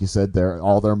 like you said,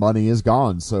 all their money is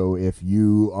gone. So if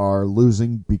you are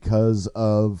losing because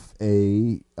of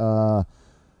a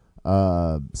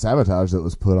sabotage that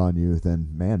was put on you, then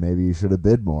man, maybe you should have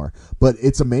bid more. But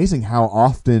it's amazing how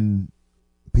often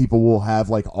people will have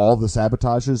like all the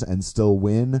sabotages and still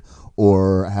win,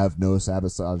 or have no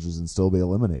sabotages and still be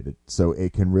eliminated. So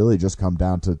it can really just come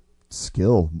down to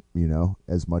skill,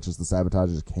 as much as the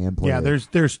sabotages can play. Yeah,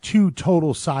 there's 2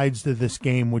 total sides to this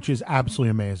game, which is absolutely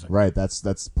amazing. Right,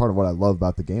 that's part of what I love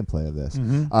about the gameplay of this.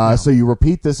 Mm-hmm. So you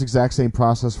repeat this exact same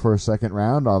process for a second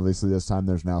round. Obviously, this time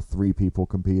there's now 3 people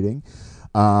competing.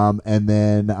 And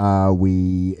then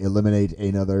we eliminate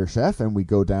another chef, and we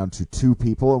go down to 2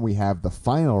 people, and we have the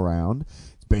final round.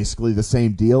 It's basically the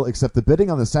same deal, except the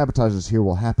bidding on the sabotages here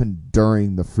will happen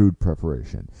during the food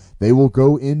preparation. They will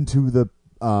go into the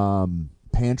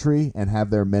pantry and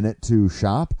have their minute to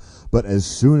shop, but as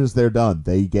soon as they're done,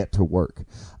 they get to work.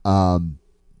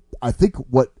 I think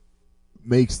what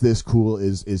makes this cool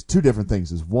is 2 different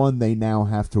things. Is one, they now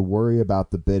have to worry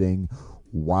about the bidding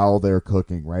while they're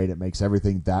cooking, right? It makes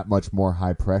everything that much more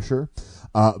high pressure.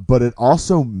 But it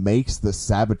also makes the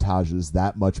sabotages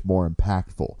that much more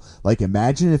impactful. Like,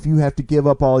 imagine if you have to give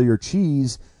up all your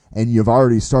cheese and you've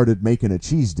already started making a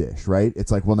cheese dish, right? It's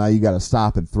like, well, now you got to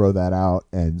stop and throw that out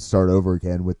and start over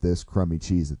again with this crummy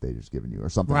cheese that they just given you, or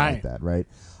something like that, right?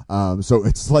 So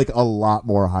it's like a lot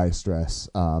more high stress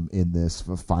in this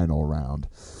final round.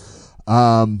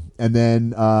 And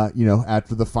then,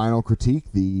 after the final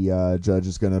critique, the judge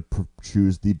is going to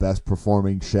choose the best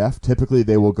performing chef. Typically,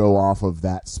 they will go off of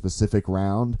that specific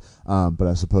round, but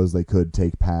I suppose they could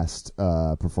take past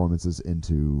performances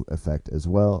into effect as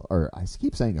well. Or I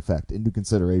keep saying effect, into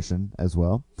consideration as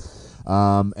well.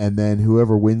 And then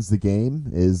whoever wins the game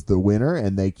is the winner,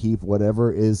 and they keep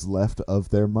whatever is left of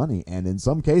their money. And in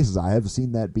some cases, I have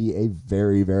seen that be a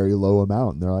very, very low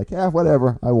amount. And they're like, yeah,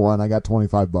 whatever, I won. I got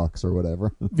 $25 or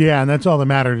whatever. Yeah, and that's all that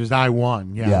matters is I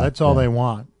won. Yeah, that's all they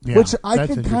want. Yeah, which I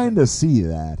can kind of see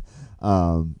that.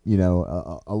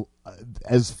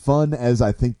 As fun as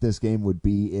I think this game would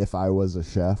be if I was a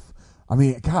chef, I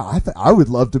mean, God, I would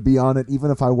love to be on it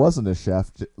even if I wasn't a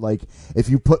chef. Like, if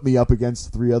you put me up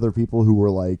against 3 other people who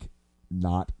were, like,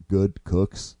 not good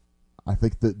cooks, I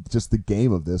think that just the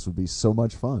game of this would be so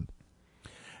much fun.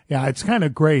 Yeah, it's kind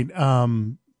of great.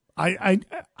 I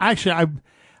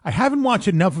haven't watched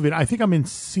enough of it. I think I'm in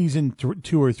season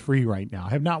 2 or 3 right now.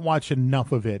 I have not watched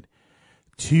enough of it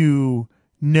to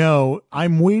know.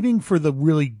 I'm waiting for the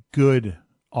really good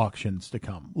auctions to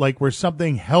come, like where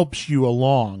something helps you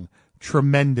along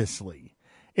tremendously.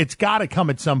 It's got to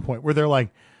come at some point where they're like,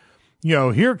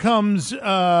 here comes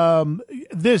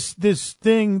this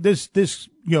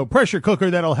pressure cooker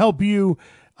that'll help you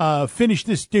finish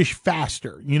this dish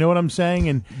faster. You know what I'm saying?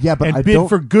 And Yeah, but and I bid don't-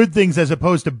 for good things as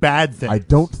opposed to bad things. I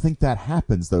don't think that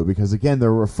happens though, because again,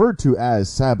 they're referred to as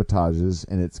sabotages,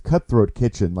 and it's Cutthroat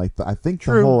Kitchen. Like I think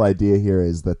True. the whole idea here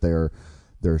is that they're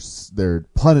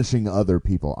punishing other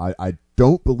people. I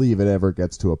don't believe it ever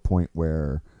gets to a point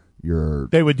where you're.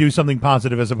 They would do something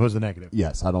positive as opposed to negative.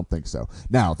 Yes, I don't think so.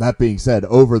 Now, that being said,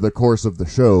 over the course of the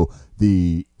show,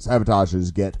 the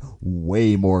sabotages get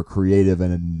way more creative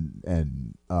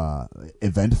and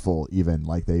eventful. Even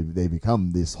like they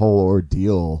become this whole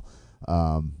ordeal,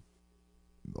 or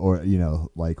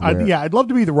like where, Yeah, I'd love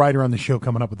to be the writer on the show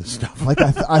coming up with this stuff. like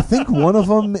I think one of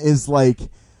them is like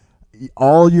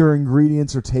all your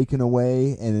ingredients are taken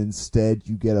away, and instead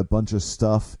you get a bunch of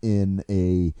stuff in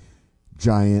a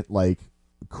giant like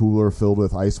cooler filled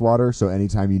with ice water. So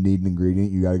anytime you need an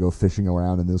ingredient, you got to go fishing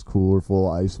around in this cooler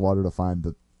full of ice water to find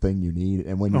the thing you need.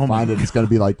 And when you find it, it's going to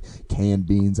be like canned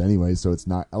beans anyway. So it's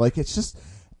not like, it's just,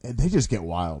 they just get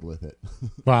wild with it.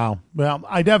 Wow. Well,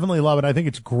 I definitely love it. I think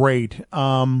it's great.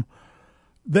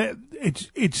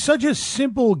 It's such a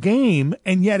simple game,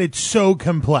 and yet it's so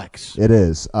complex. It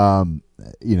is.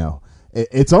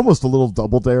 It's almost a little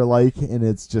Double Dare like, and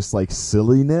it's just like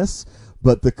silliness.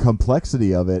 But the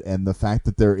complexity of it, and the fact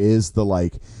that there is the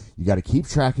like, you got to keep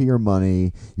track of your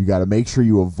money. You got to make sure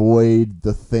you avoid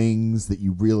the things that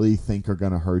you really think are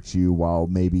going to hurt you, while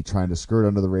maybe trying to skirt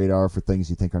under the radar for things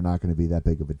you think are not going to be that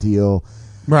big of a deal.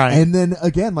 Right. And then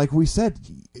again, like we said,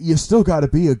 you still got to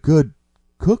be a good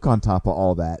cook on top of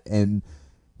all that. And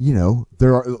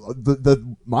there are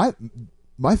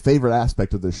my favorite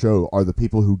aspect of the show are the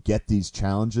people who get these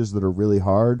challenges that are really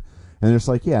hard. And they're just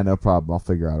like, yeah, no problem. I'll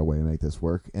figure out a way to make this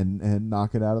work and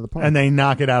knock it out of the park. And they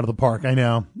knock it out of the park. I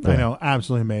know. Yeah. I know.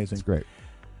 Absolutely amazing. It's great.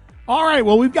 All right.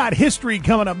 Well, we've got history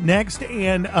coming up next,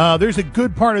 and there's a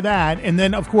good part of that. And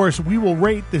then, of course, we will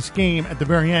rate this game at the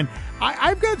very end.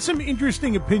 I've got some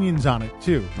interesting opinions on it,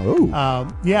 too. Oh.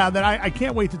 Yeah, that I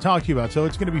can't wait to talk to you about, so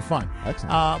it's going to be fun.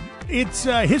 Excellent. It's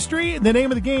history. The name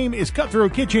of the game is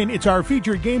Cutthroat Kitchen. It's our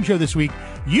featured game show this week.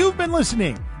 You've been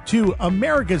listening to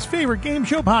America's favorite game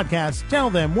show podcast.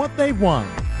 Tell them what they've won.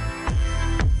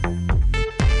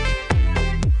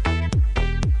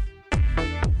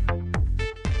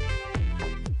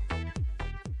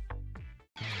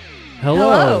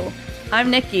 Hello.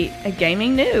 I'm Nikki, a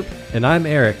gaming noob. And I'm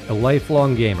Eric, a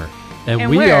lifelong gamer. And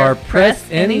we're are Press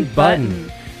Any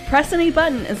Button. Press Any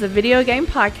Button is a video game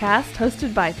podcast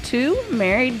hosted by two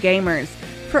married gamers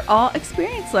for all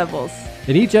experience levels.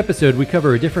 In each episode, we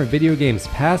cover a different video game's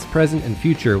past, present, and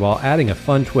future while adding a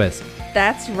fun twist.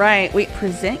 That's right. We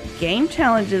present game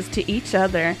challenges to each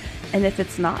other, and if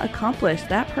it's not accomplished,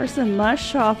 that person must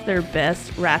show off their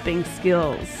best rapping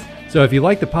skills. So if you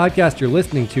like the podcast you're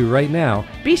listening to right now,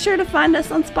 be sure to find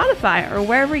us on Spotify or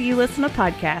wherever you listen to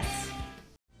podcasts.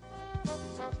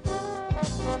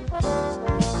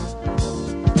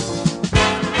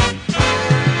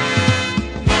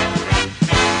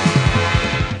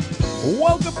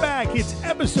 Welcome back. It's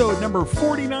episode number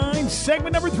 49,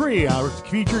 segment number 3. Our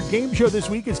featured game show this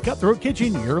week is Cutthroat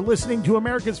Kitchen. You're listening to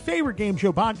America's favorite game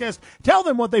show podcast. Tell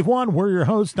them what they've won. We're your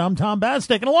hosts. I'm Tom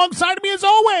Bastek, and alongside of me as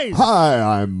always.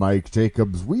 Hi, I'm Mike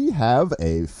Jacobs. We have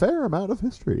a fair amount of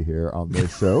history here on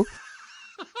this show.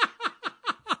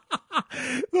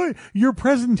 Your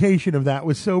presentation of that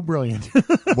was so brilliant.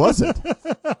 Was it?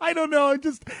 I don't know.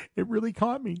 It really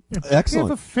caught me. Excellent. We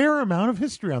have a fair amount of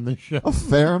history on this show. A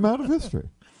fair amount of history.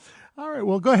 All right.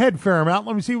 Well, go ahead, fair amount.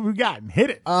 Let me see what we got.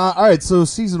 Hit it. All right. So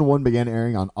season 1 began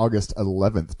airing on August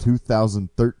 11th,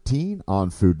 2013 on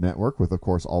Food Network with, of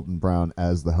course, Alton Brown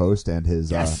as the host and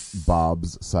his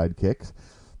Bob's sidekick.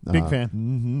 Big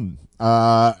fan.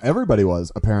 Everybody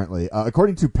was, apparently.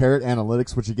 According to Parrot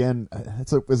Analytics, which, again,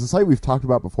 it's a site we've talked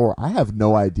about before. I have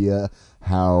no idea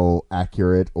how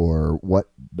accurate or what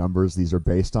numbers these are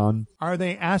based on. Are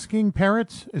they asking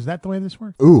parrots? Is that the way this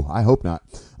works? Ooh, I hope not.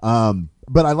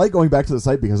 But I like going back to the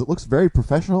site because it looks very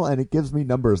professional and it gives me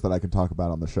numbers that I can talk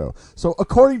about on the show. So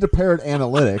according to Parrot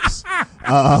Analytics,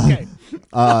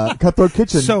 Cutthroat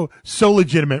Kitchen. So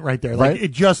legitimate right there. Like, Right?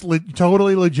 it just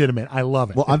totally legitimate. I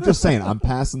love it. Well, I'm just saying, I'm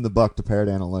passing the buck to Parrot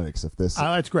Analytics. If this,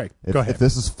 that's great. if, Go ahead. If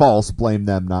this is false, blame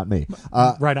them, not me.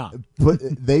 Right on.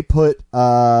 They put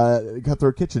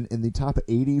Cutthroat Kitchen in the top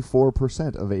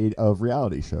 84% of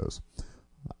reality shows.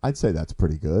 I'd say that's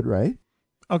pretty good, right?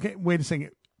 Okay, wait a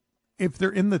second. If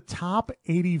they're in the top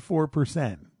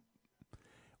 84%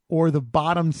 or the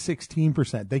bottom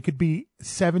 16%, they could be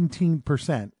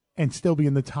 17% and still be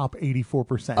in the top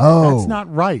 84%. Oh. That's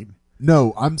not right.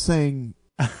 No, I'm saying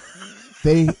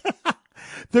they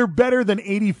They're better than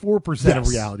 84% of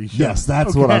reality shows. Yes,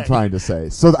 that's what I'm trying to say.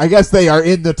 So I guess they are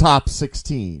in the top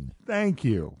 16. Thank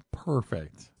you.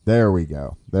 Perfect. There we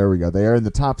go. They are in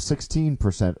the top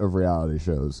 16% of reality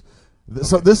shows.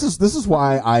 So this is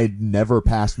why I never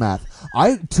passed math.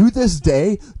 I, to this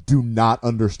day, do not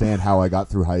understand how I got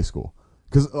through high school.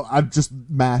 Because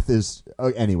math is,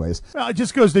 anyways. Well, it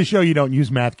just goes to show you don't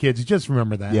use math, kids. Just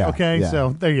remember that. Yeah, okay? yeah. So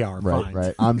there you are. Right, fine.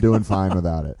 right. I'm doing fine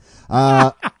without it.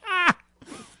 Like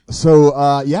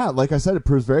I said, it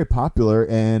proves very popular,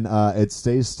 and it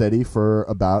stays steady for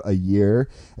about a year.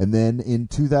 And then in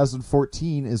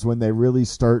 2014 is when they really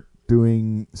start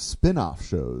doing spin-off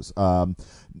shows.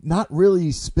 Not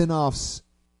really spin-offs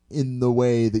in the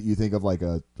way that you think of like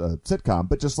a sitcom,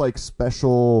 but just like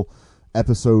special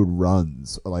episode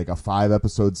runs, like a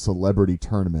 5-episode celebrity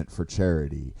tournament for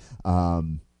charity.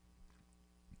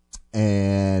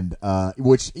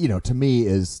 Which, to me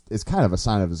is kind of a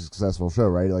sign of a successful show,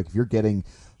 right? Like if you're getting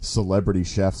celebrity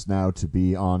chefs now to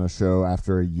be on a show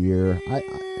after a year,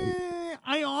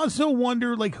 I also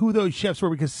wonder like who those chefs were,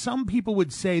 because some people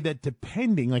would say that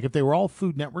depending, like if they were all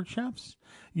Food Network chefs,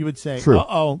 you would say,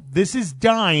 uh-oh, this is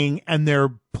dying, and they're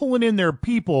pulling in their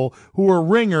people who are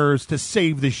ringers to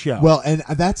save the show. Well, and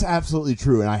that's absolutely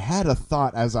true. And I had a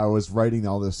thought as I was writing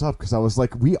all this up, because I was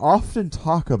like, we often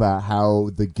talk about how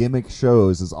the gimmick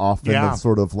shows is often the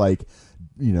sort of like,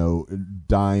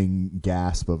 dying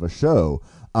gasp of a show.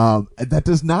 That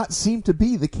does not seem to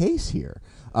be the case here.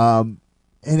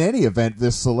 In any event,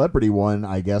 this celebrity one,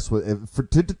 I guess,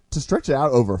 to stretch it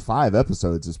out over 5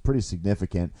 episodes is pretty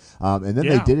significant. And then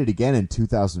they did it again in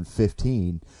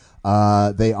 2015.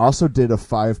 They also did a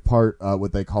 5-part,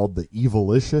 what they called the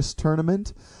Evilicious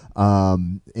tournament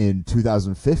in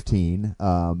 2015,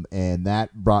 and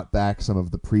that brought back some of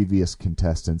the previous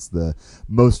contestants, the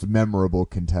most memorable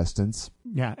contestants.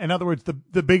 Yeah, in other words,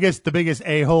 the biggest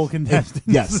a-hole contestants.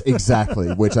 Yes,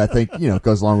 exactly, which I think,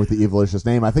 goes along with the Evilicious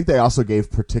name. I think they also gave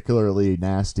particularly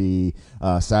nasty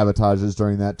sabotages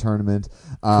during that tournament.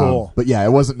 Cool. But yeah,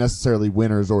 it wasn't necessarily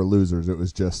winners or losers. It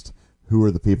was just who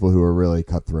are the people who are really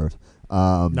cutthroat.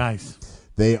 Nice.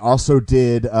 They also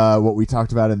did what we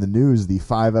talked about in the news, the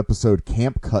 5-episode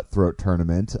Camp Cutthroat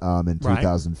tournament in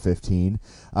 2015.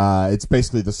 It's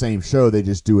basically the same show. They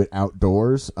just do it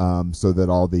outdoors so that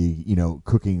all the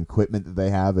cooking equipment that they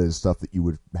have is stuff that you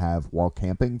would have while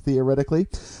camping, theoretically.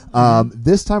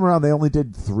 This time around, they only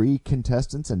did 3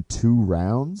 contestants and 2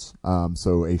 rounds,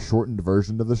 so a shortened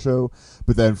version of the show.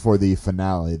 But then for the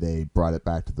finale, they brought it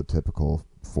back to the typical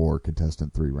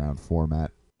 4-contestant, 3-round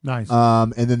format. Nice.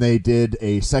 And then they did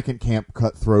a second Camp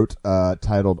Cutthroat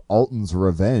titled Alton's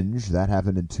Revenge. That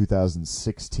happened in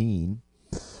 2016.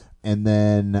 And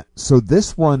then, so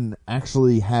this one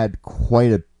actually had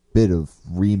quite a bit of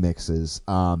remixes.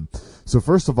 So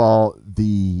first of all,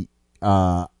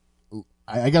 I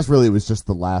guess really it was just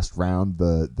the last round,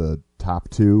 the top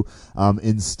 2.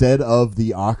 Instead of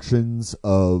the auctions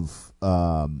of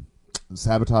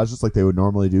sabotages like they would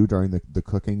normally do during the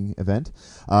cooking event,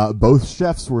 both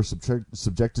chefs were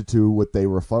subjected to what they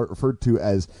referred to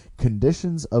as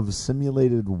conditions of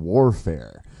simulated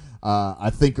warfare. I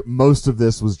think most of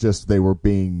this was just they were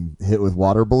being hit with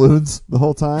water balloons the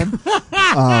whole time.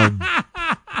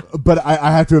 But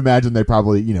I have to imagine they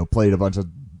probably played a bunch of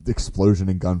explosion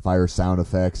and gunfire sound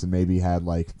effects and maybe had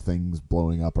like things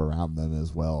blowing up around them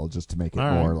as well, just to make it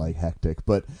more like hectic.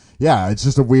 But yeah, it's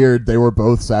just they were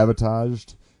both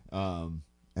sabotaged, and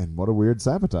what a weird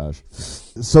sabotage.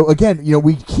 So again,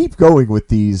 we keep going with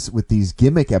these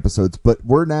gimmick episodes, but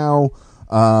we're now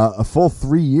a full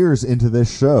 3 years into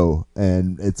this show,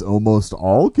 and it's almost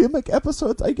all gimmick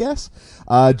episodes, I guess.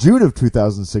 June of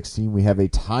 2016, we have a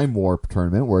Time Warp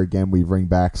tournament where again we bring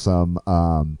back some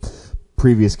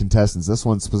previous contestants. This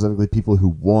one specifically people who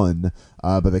won,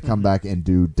 but they come back and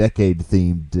do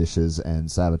decade-themed dishes and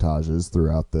sabotages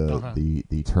throughout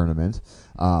the tournament.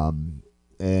 And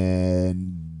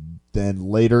then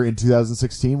later in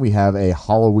 2016, we have a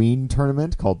Halloween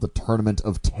tournament called the Tournament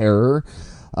of Terror.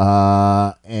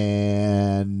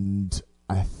 And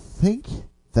I think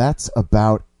that's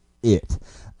about it.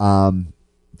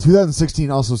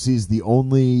 2016 also sees the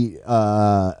only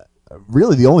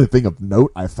thing of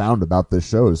note I found about this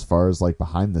show as far as like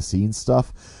behind the scenes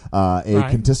stuff. A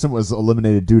contestant was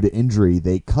eliminated due to injury.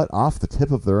 They cut off the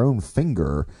tip of their own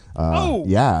finger.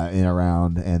 In a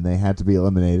round, and they had to be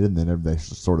eliminated, and then they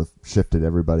sort of shifted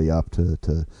everybody up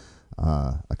to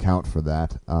account for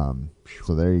that.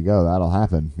 So there you go. That'll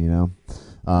happen,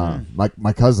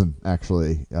 My cousin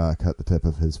actually cut the tip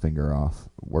of his finger off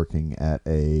working at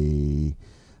a...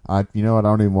 I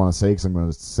don't even want to say because I'm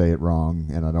going to say it wrong,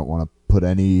 and I don't want to put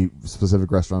any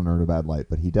specific restaurant in a bad light,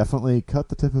 but he definitely cut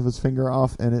the tip of his finger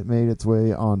off, and it made its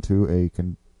way onto a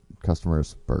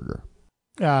customer's burger.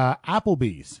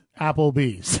 Applebee's.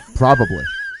 Probably.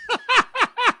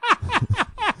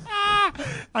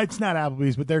 It's not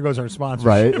Applebee's, but there goes our sponsor.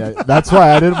 Right. That's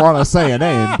why I didn't want to say a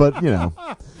name, but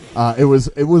it was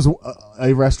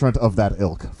a restaurant of that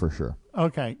ilk for sure.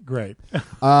 Okay, great.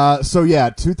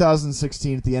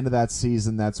 2016, at the end of that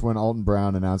season, that's when Alton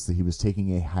Brown announced that he was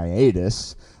taking a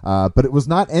hiatus, but it was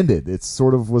not ended. It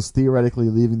sort of was theoretically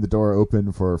leaving the door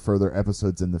open for further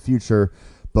episodes in the future,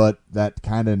 but that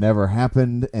kind of never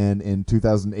happened, and in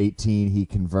 2018, he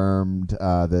confirmed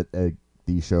that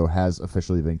the show has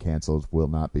officially been canceled, will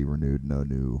not be renewed, no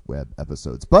new web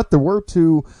episodes. But there were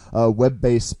 2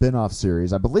 web-based spin-off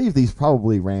series. I believe these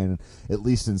probably ran, at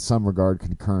least in some regard,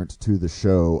 concurrent to the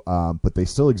show, but they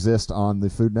still exist on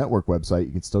the Food Network website.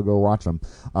 You can still go watch them.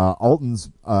 Alton's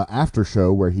after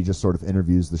show, where he just sort of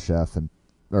interviews the chefs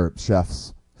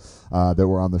that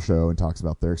were on the show and talks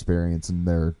about their experience and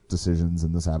their decisions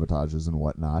and the sabotages and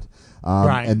whatnot.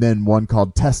 Right. And then one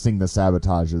called Testing the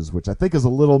Sabotages, which I think is a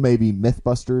little maybe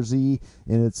Mythbusters-y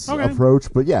in its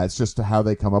approach. But yeah, it's just how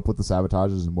they come up with the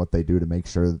sabotages and what they do to make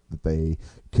sure that they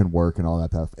can work and all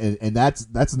that stuff. And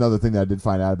that's another thing that I did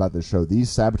find out about this show. These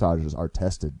sabotages are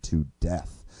tested to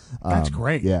death. That's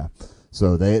great. Yeah.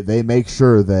 So they make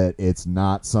sure that it's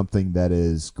not something that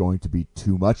is going to be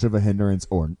too much of a hindrance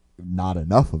or not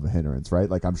enough of a hindrance, right?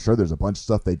 Like, I'm sure there's a bunch of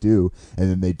stuff they do,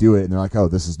 and then they do it, and they're like, oh,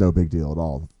 this is no big deal at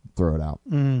all. Throw it out.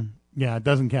 Yeah, it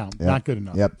doesn't count. Yep. Not good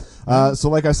enough. Yep. So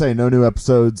like I say, no new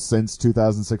episodes since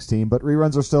 2016, but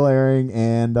reruns are still airing,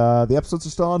 and the episodes are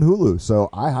still on Hulu, so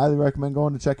I highly recommend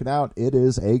going to check it out. It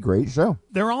is a great show.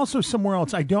 They're also somewhere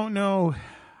else. I don't know.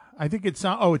 I think it's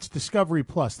it's Discovery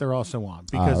Plus. They're also on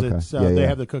because okay. it's they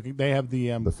have the cooking. They have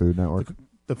the Food Network.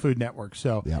 The Food Network.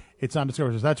 So yep. It's on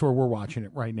Discovery. So that's where we're watching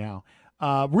it right now.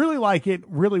 Really like it.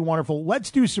 Really wonderful. Let's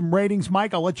do some ratings.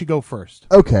 Mike, I'll let you go first.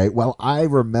 Okay. Well, I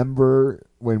remember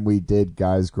when we did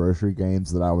Guys Grocery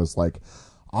Games that I was like,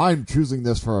 I'm choosing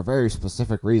this for a very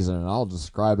specific reason, and I'll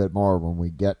describe it more when we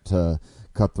get to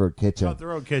Cutthroat Kitchen.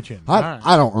 Cutthroat Kitchen.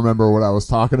 I don't remember what I was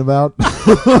talking about.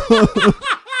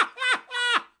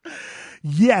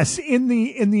 Yes, in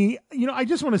the I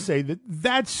just want to say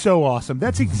that's so awesome.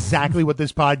 That's exactly what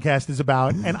this podcast is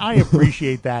about, and I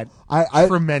appreciate that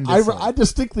tremendously. I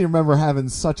distinctly remember having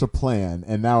such a plan,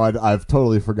 and now I've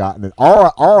totally forgotten it.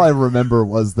 All I remember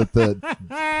was that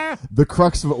the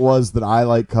crux of it was that I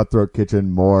like Cutthroat Kitchen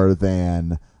more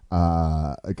than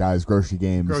Guys Grocery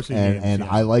Games, and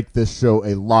I like this show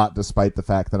a lot, despite the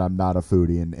fact that I'm not a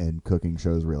foodie and cooking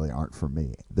shows really aren't for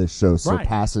me. This show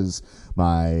surpasses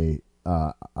my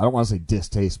I don't want to say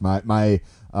distaste, my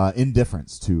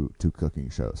indifference to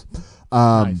cooking shows.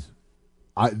 Nice.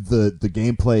 The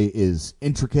gameplay is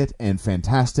intricate and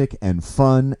fantastic and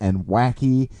fun and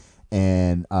wacky,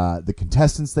 and the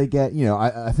contestants they get,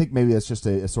 I think maybe that's just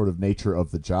a sort of nature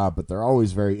of the job, but they're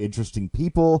always very interesting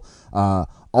people.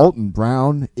 Alton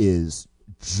Brown is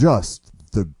just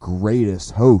the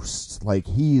greatest host. Like,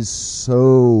 he's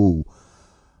so...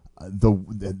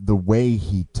 The way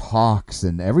he talks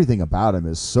and everything about him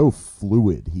is so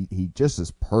fluid. He just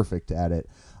is perfect at it.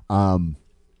 I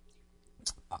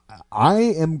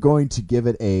am going to give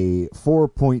it a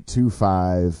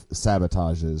 4.25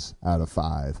 sabotages out of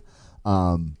 5.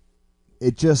 I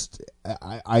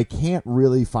can't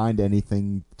really find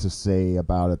anything to say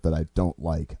about it that I don't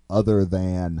like, other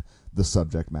than the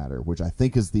subject matter, which I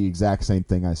think is the exact same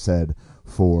thing I said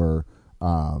for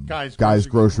Guys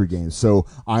Grocery Games. So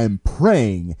I'm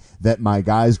praying that my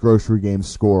Guys Grocery Games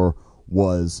score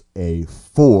was a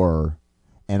 4,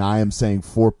 and I am saying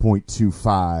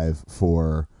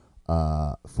 4.25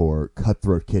 for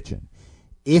Cutthroat Kitchen.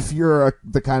 If you're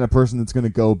the kind of person that's going to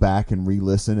go back and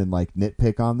re-listen and like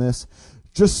nitpick on this,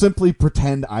 just simply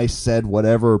pretend I said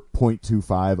whatever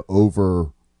 0.25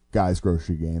 over Guys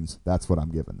Grocery Games. That's what I'm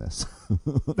giving this.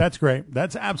 That's great.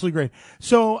 That's absolutely great.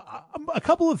 So a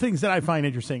couple of things that I find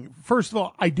interesting. First of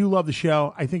all, I do love the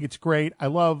show. I think it's great. I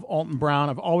love Alton Brown.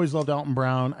 I've always loved Alton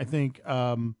Brown. I think,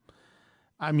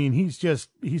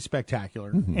 he's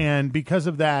spectacular. Mm-hmm. And because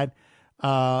of that,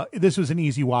 this was an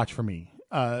easy watch for me.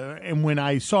 And when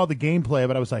I saw the gameplay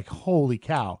of it, I was like, holy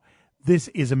cow, this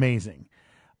is amazing.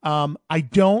 I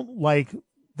don't like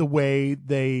the way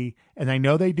and I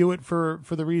know they do it for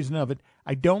the reason of it.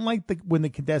 I don't like when the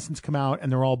contestants come out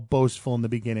and they're all boastful in the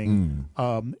beginning,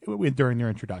 during their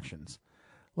introductions.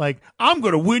 Like, I'm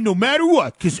going to win no matter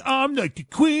what, because I'm like the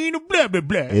queen of blah, blah,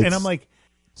 blah. And I'm like,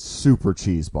 super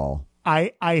cheeseball.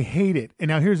 I hate it. And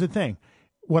now here's the thing.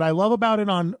 what I love about it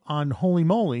on Holy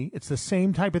Moly, it's the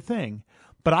same type of thing.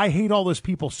 But I hate all those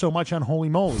people so much on Holy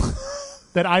Moly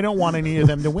that I don't want any of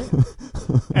them to win.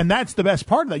 And that's the best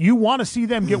part of that. You want to see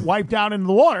them get wiped out into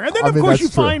the water. And then, of course, you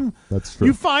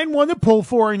find one to pull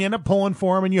for, and you end up pulling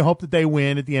for them, and you hope that they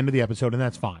win at the end of the episode, and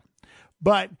that's fine.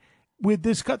 But with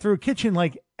this Cutthroat Kitchen,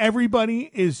 like, everybody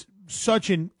is such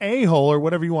an a-hole, or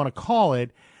whatever you want to call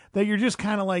it, that you're just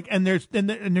kind of like, and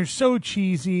they're so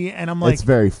cheesy, and I'm like, it's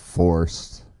very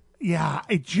forced. Yeah,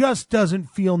 it just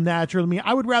doesn't feel natural to me.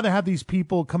 I would rather have these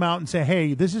people come out and say,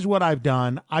 hey, this is what I've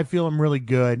done. I feel I'm really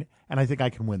good, and I think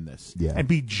I can win this. Yeah. And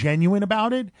be genuine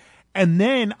about it. And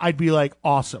then I'd be like,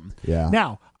 awesome. Yeah.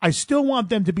 Now, I still want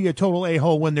them to be a total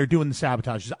a-hole when they're doing the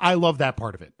sabotages. I love that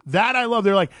part of it. That I love.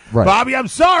 They're like, right. Bobby, I'm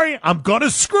sorry. I'm going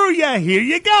to screw you. Here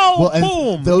you go. Well, and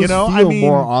boom. those feel mean,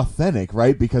 more authentic,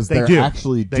 right? Because they're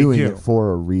actually doing it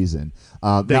for a reason.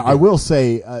 Now, I will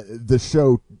say the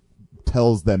show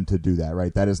tells them to do that,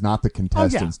 right? That is not the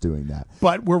contestants doing that.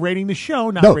 But we're rating the show,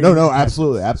 not No,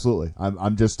 absolutely.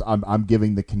 I'm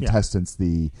giving the contestants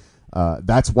the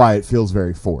that's why it feels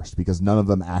very forced, because none of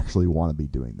them actually want to be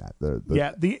doing that.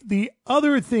 The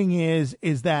other thing is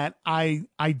that I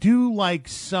do like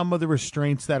some of the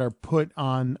restraints that are put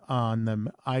on them.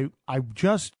 I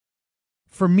just,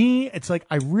 for me, it's like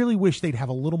I really wish they'd have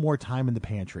a little more time in the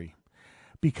pantry,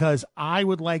 because I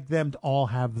would like them to all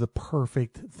have the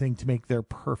perfect thing to make their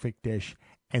perfect dish,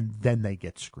 and then they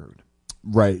get screwed.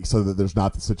 Right, so that there's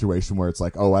not the situation where it's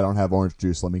like, oh, I don't have orange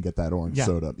juice, let me get that orange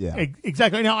soda. Yeah,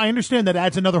 exactly. Now, I understand that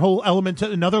adds another whole element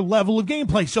to another level of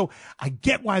gameplay, so I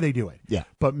get why they do it. Yeah.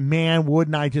 But, man,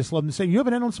 wouldn't I just love them to say, you have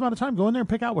an endless amount of time, go in there and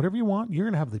pick out whatever you want. You're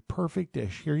going to have the perfect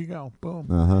dish. Here you go. Boom.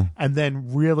 Uh-huh. And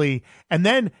then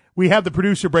we have the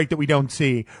producer break that we don't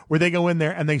see, where they go in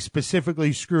there and they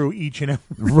specifically screw each and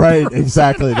every. Right,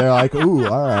 exactly. They're like, ooh,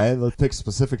 all right, let's pick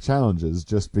specific challenges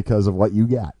just because of what you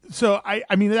got. So,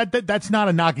 I mean, that's not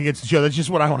a knock against the show. That's just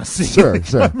what I want to see. Sure.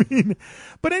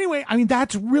 But anyway, I mean,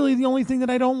 that's really the only thing that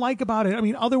I don't like about it. I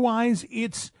mean, otherwise,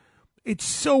 it's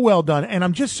so well done. And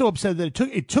I'm just so upset that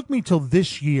it took me till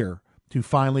this year to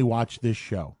finally watch this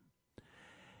show.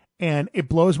 And it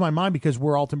blows my mind because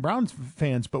we're Alton Brown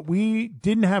fans, but we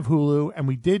didn't have Hulu, and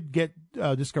we did get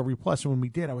Discovery Plus. And when we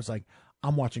did, I was like,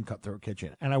 I'm watching Cutthroat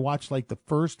Kitchen. And I watched like the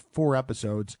first 4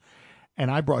 episodes,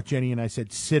 and I brought Jenny and I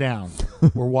said, sit down.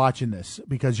 We're watching this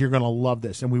because you're going to love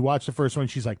this. And we watched the first one.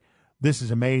 She's like, this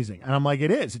is amazing. And I'm like,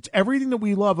 it is. It's everything that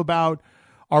we love about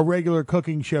our regular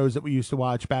cooking shows that we used to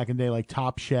watch back in the day, like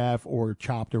Top Chef or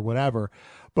Chopped or whatever,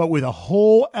 but with a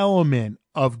whole element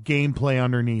of gameplay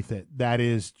underneath it that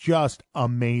is just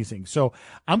amazing. So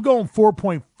I'm going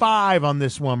 4.5 on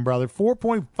this one, brother.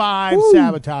 4.5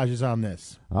 sabotages on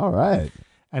this. All right.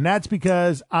 And that's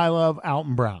because I love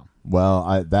Alton Brown.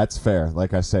 Well, that's fair.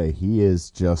 Like I say, he is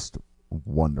just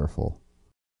wonderful.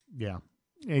 Yeah.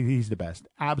 He's the best.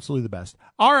 Absolutely the best.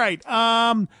 All right.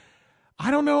 I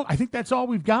don't know. I think that's all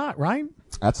we've got, right?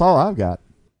 That's all I've got.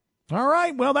 All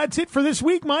right. Well, that's it for this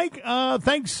week, Mike.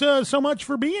 Thanks so much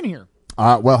for being here.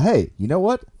 Well, hey, you know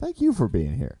what? Thank you for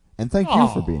being here. And thank you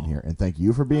for being here. And thank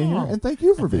you for being here. And thank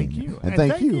you for being here. And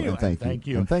thank you. And thank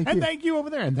you. And thank you. And thank you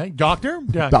over there. And thank Doctor.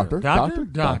 I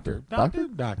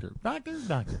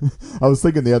was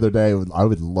thinking the other day, I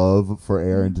would love for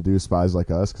Aaron to do Spies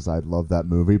Like Us because I love that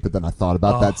movie. But then I thought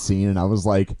about that scene and I was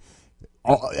like,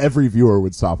 every viewer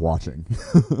would stop watching.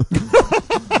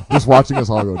 Just watching us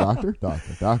all go, doctor.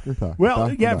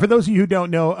 Well, doctor. For those of you who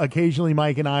don't know, occasionally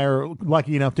Mike and I are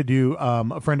lucky enough to do,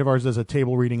 a friend of ours does a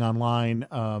table reading online.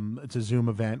 It's a Zoom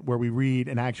event where we read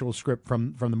an actual script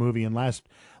from the movie. And last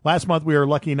month we were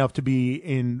lucky enough to be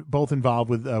both involved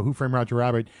with Who Framed Roger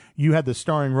Rabbit. You had the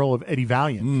starring role of Eddie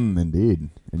Valiant. Indeed.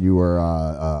 And you were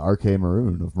R.K.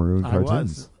 Maroon of Maroon Cartoons. I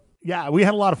was. Yeah, we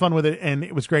had a lot of fun with it, and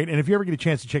it was great. And if you ever get a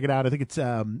chance to check it out, I think it's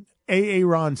A.A.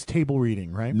 Ron's table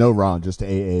reading, right? No, Ron, just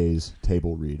A.A.'s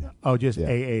table read. Oh, just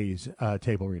A.A.'s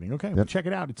table reading. Okay, well, check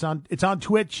it out. It's on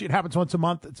Twitch. It happens once a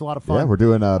month. It's a lot of fun. Yeah, we're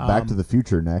doing Back to the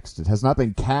Future next. It has not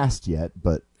been cast yet,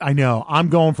 but I know I'm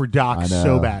going for Doc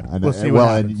so bad. We'll see what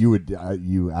happens. And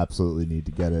you absolutely need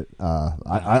to get it.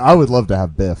 I would love to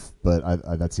have Biff, but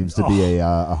that seems to be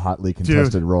a hotly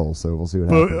contested role. So we'll see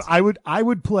what happens. I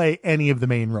would play any of the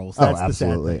main roles. That's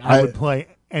absolutely. The sad thing. I would play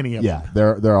any of them.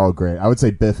 Yeah, they're all great. I would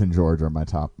say Biff and George are my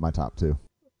top 2.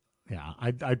 Yeah,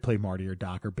 I'd play Marty or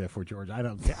Doc or Biff or George. I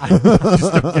don't care. I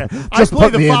just don't care. I play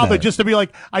the father just to be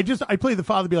like. I play the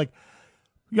father to be like,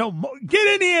 Yo,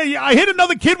 get in here. I hit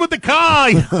another kid with the car.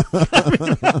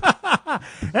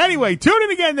 Anyway, tune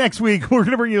in again next week. We're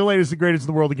going to bring you the latest and greatest in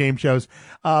the world of game shows.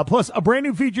 Plus a brand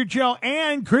new featured show,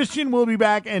 and Christian will be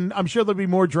back, and I'm sure there'll be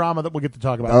more drama that we'll get to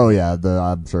talk about. Oh, yeah.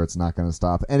 I'm sure it's not going to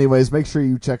stop. Anyways, make sure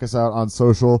you check us out on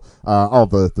social. All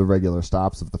the regular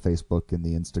stops of the Facebook and the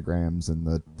Instagrams and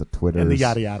the Twitters. And the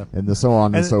yada yada. And the so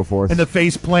on and so forth. And the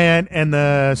face plant and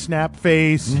the snap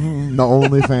face. Mm-hmm. The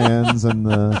OnlyFans and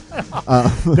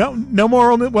the... no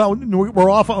more only. Well,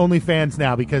 we're off of OnlyFans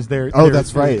now because they're. Oh,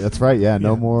 that's right. That's right. Yeah,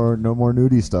 no more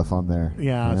nudie stuff on there.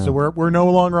 Yeah, so we're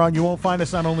no longer on. You won't find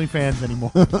us on OnlyFans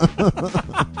anymore.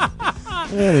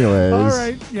 Anyways. All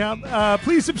right. Yeah.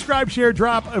 Please subscribe, share,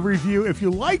 drop a review if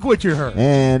you like what you heard.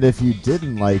 And if you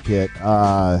didn't like it,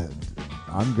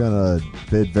 I'm gonna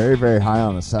bid very, very high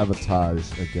on a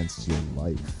sabotage against your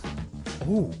life.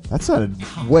 Ooh. That sounded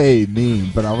way mean,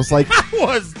 but I was like... That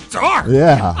was dark!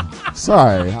 Yeah.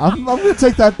 Sorry. I'm going to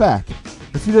take that back.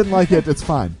 If you didn't like it, it's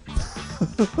fine.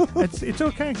 It's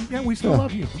okay. Yeah, we still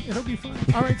love you. It'll be fine.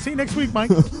 All right, see you next week,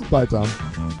 Mike. Bye, Tom.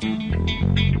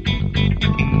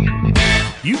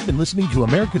 You've been listening to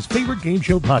America's favorite game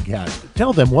show podcast.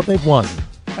 Tell them what they've won.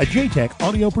 A JTech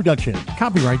audio production.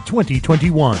 Copyright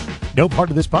 2021. No part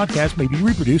of this podcast may be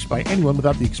reproduced by anyone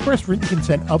without the express written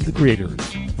consent of the creators.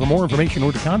 For more information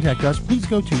or to contact us, please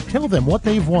go to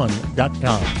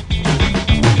tellthemwhatthey'vewon.com.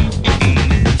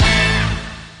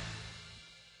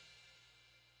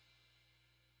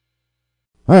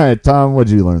 All right, Tom, what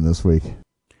did you learn this week?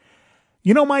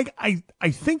 You know, Mike, I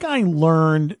think I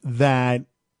learned that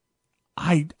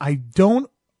I don't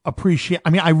appreciate. I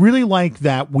mean, I really like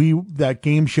that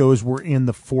game shows were in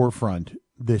the forefront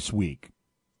this week,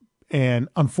 and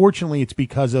unfortunately, it's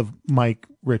because of Mike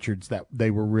Richards that they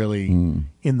were really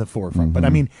in the forefront. Mm-hmm. But I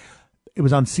mean, it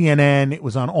was on CNN, it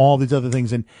was on all these other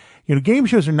things, and game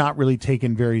shows are not really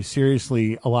taken very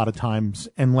seriously a lot of times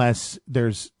unless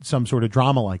there's some sort of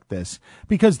drama like this,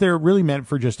 because they're really meant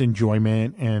for just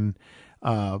enjoyment and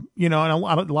and a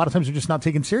lot of times they're just not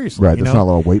taken seriously. Right, there's not a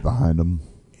lot of weight behind them.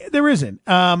 There isn't.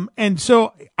 And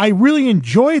so I really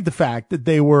enjoyed the fact that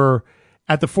they were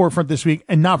at the forefront this week,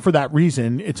 and not for that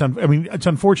reason. It's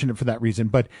unfortunate for that reason,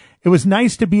 but it was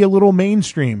nice to be a little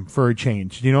mainstream for a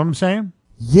change. Do you know what I'm saying?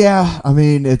 Yeah, I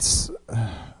mean, it's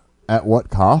at what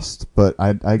cost? But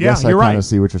I guess I kind of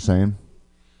see what you're saying.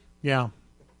 Yeah.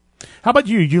 How about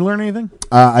you? Did you learn anything?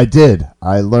 I did.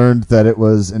 I learned that it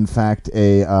was, in fact,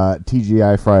 a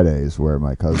TGI Fridays where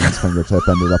my cousin's fingertip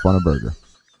ended up on a burger.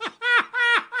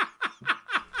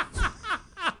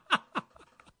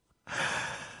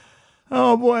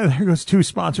 Oh, boy, there goes 2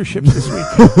 sponsorships this week.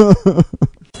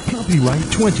 Copyright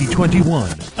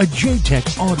 2021, a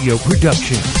JTech audio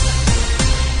production.